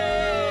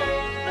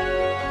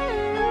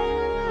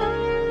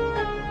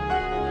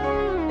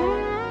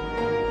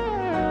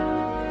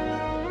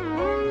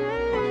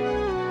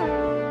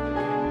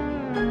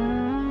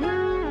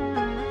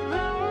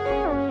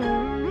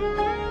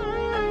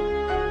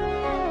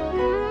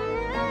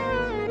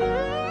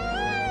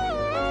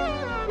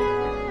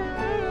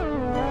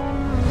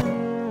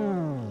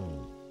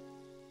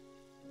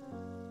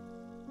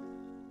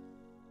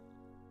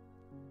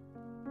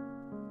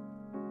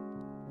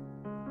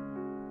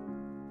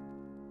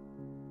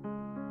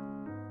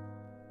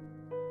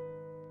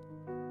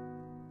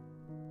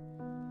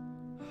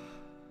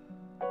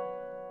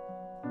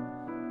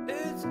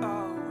 It's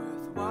all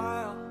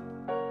worthwhile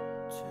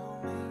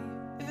to me.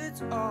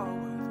 It's all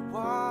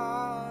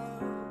worthwhile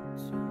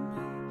to me.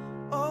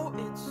 Oh,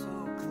 it's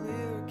so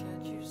clear,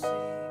 can't you see?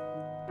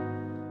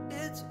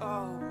 It's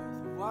all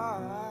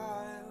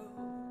worthwhile.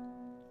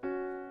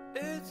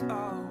 It's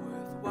all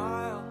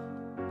worthwhile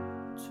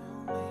to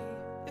me.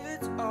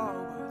 It's all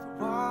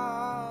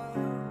worthwhile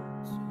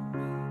to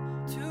me.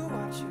 To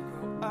watch you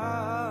grow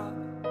up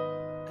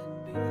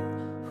and be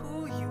who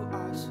you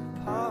are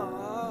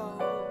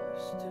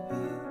supposed to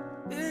be.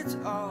 It's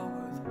all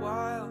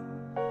worthwhile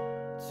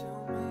to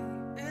me.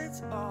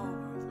 It's all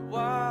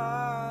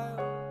worthwhile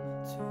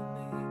to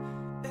me.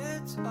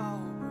 It's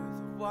all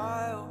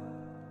worthwhile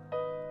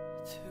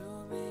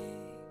to me.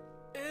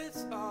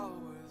 It's all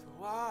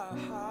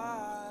worthwhile.